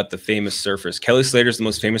argument about the famous surfers, Kelly Slater's the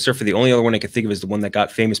most famous surfer. The only other one I could think of is the one that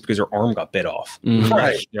got famous because her arm got bit off.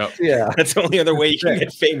 Right. Yep. Yeah. That's the only other way you can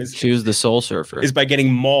get famous. She was the soul surfer. Is by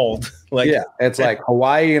getting mauled. Like, yeah, it's like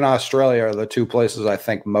Hawaii and Australia are the two places I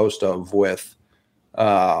think most of with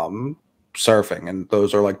surfing, and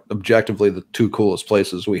those are like objectively the two coolest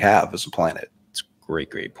places we have as a planet. It's a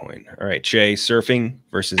great point. All right, Cheah, surfing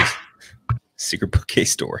versus secret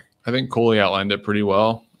bookcase door. I think Coley outlined it pretty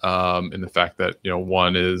well. In the fact that, you know,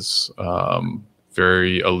 one is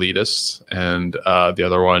very elitist and the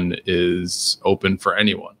other one is open for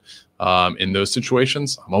anyone. In those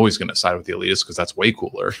situations, I'm always going to side with the elitist because that's way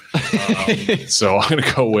cooler. So I'm going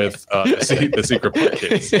to go with the secret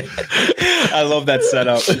bookcase. I love that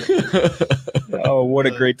setup. Oh, what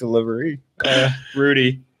a great delivery.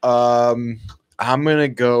 Rudy. I'm going to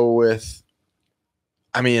go with,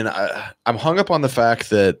 I mean, I'm hung up on the fact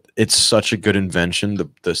that it's such a good invention,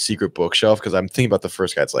 the secret bookshelf, because I'm thinking about the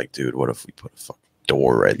first guy. It's like, dude, what if we put a fucking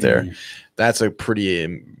door right there? That's a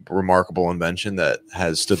pretty remarkable invention that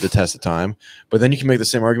has stood the test of time. But then you can make the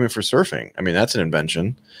same argument for surfing. I mean, that's an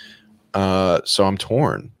invention. So I'm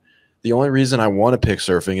torn. The only reason I want to pick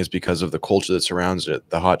surfing is because of the culture that surrounds it,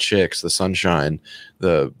 the hot chicks, the sunshine,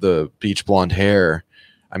 the beach blonde hair.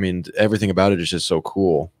 I mean, everything about it is just so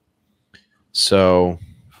cool. So,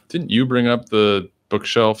 didn't you bring up the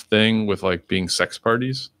bookshelf thing with like being sex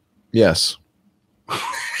parties? Yes.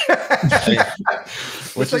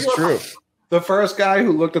 Which is true. The first guy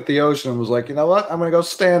who looked at the ocean was like, you know what? I'm going to go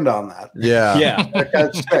stand on that. Yeah. Yeah. That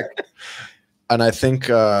guy's sick. And I think,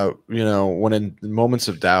 you know, when in moments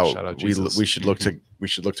of doubt, we should look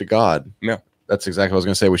to God. Yeah. That's exactly what I was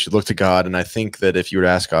going to say. We should look to God. And I think that if you were to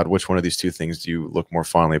ask God, which one of these two things do you look more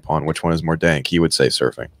fondly upon? Which one is more dank? He would say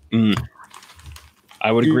surfing.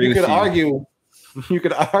 I would agree with you. You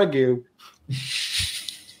could argue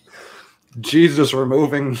Jesus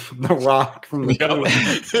removing the rock from the tomb.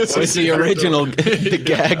 This was the original the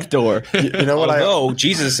gag door. You know what? Although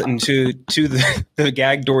Jesus, and to the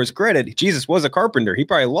gag door's credit, Jesus was a carpenter. He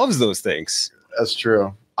probably loves those things. That's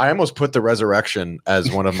true. I almost put the resurrection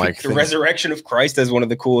as one of my the resurrection of Christ as one of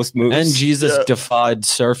the coolest movies. And Jesus defied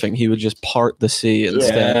surfing. He would just part the sea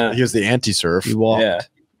instead. Yeah. He was the anti-surf. He walked. Yeah.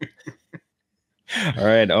 All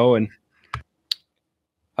right, Owen.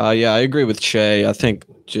 Yeah, I agree with Cheah. I think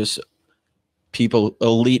just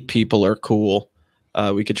elite people are cool.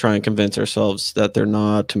 We could try and convince ourselves that they're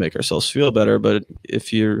not to make ourselves feel better. But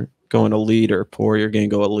if you're going elite or poor, you're going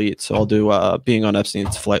to go elite. So I'll do being on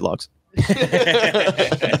Epstein's flight logs.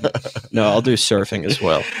 No, I'll do surfing as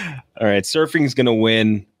well. All right, surfing's going to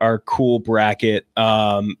win our cool bracket.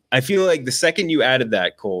 I feel like the second you added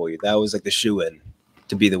that, Coley, that was like the shoe-in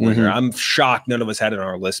to be the winner. I'm shocked none of us had it on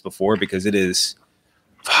our list before because it is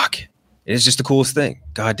just the coolest thing.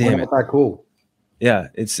 God damn it. Not cool. Yeah,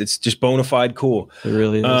 it's just bona fide cool. It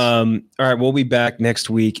really is. All right, we'll be back next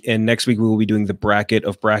week, and next week we will be doing the bracket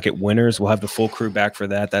of bracket winners. We'll have the full crew back for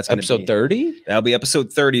that. That's episode 30. That'll be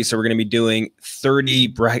episode 30. So we're going to be doing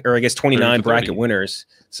 29 bracket winners.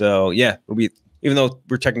 So yeah, we'll be. Even though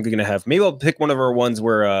we're technically going to have, maybe I'll pick one of our ones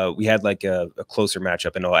where we had like a closer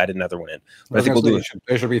matchup, and I'll add another one in. But I think we'll do it.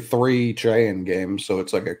 There should be 3 Cheah games, so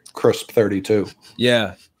it's like a crisp 32.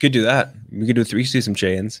 Yeah, could do that. We could do 3 some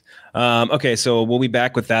Cheah-ins. Okay, so we'll be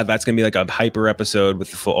back with that. That's going to be like a hyper episode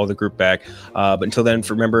with all the group back. But until then,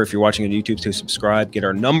 remember, if you're watching on YouTube, to subscribe, get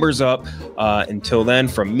our numbers up. Until then,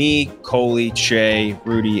 from me, Coley, Cheah,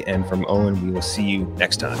 Rudy, and from Owen, we will see you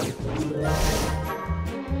next time.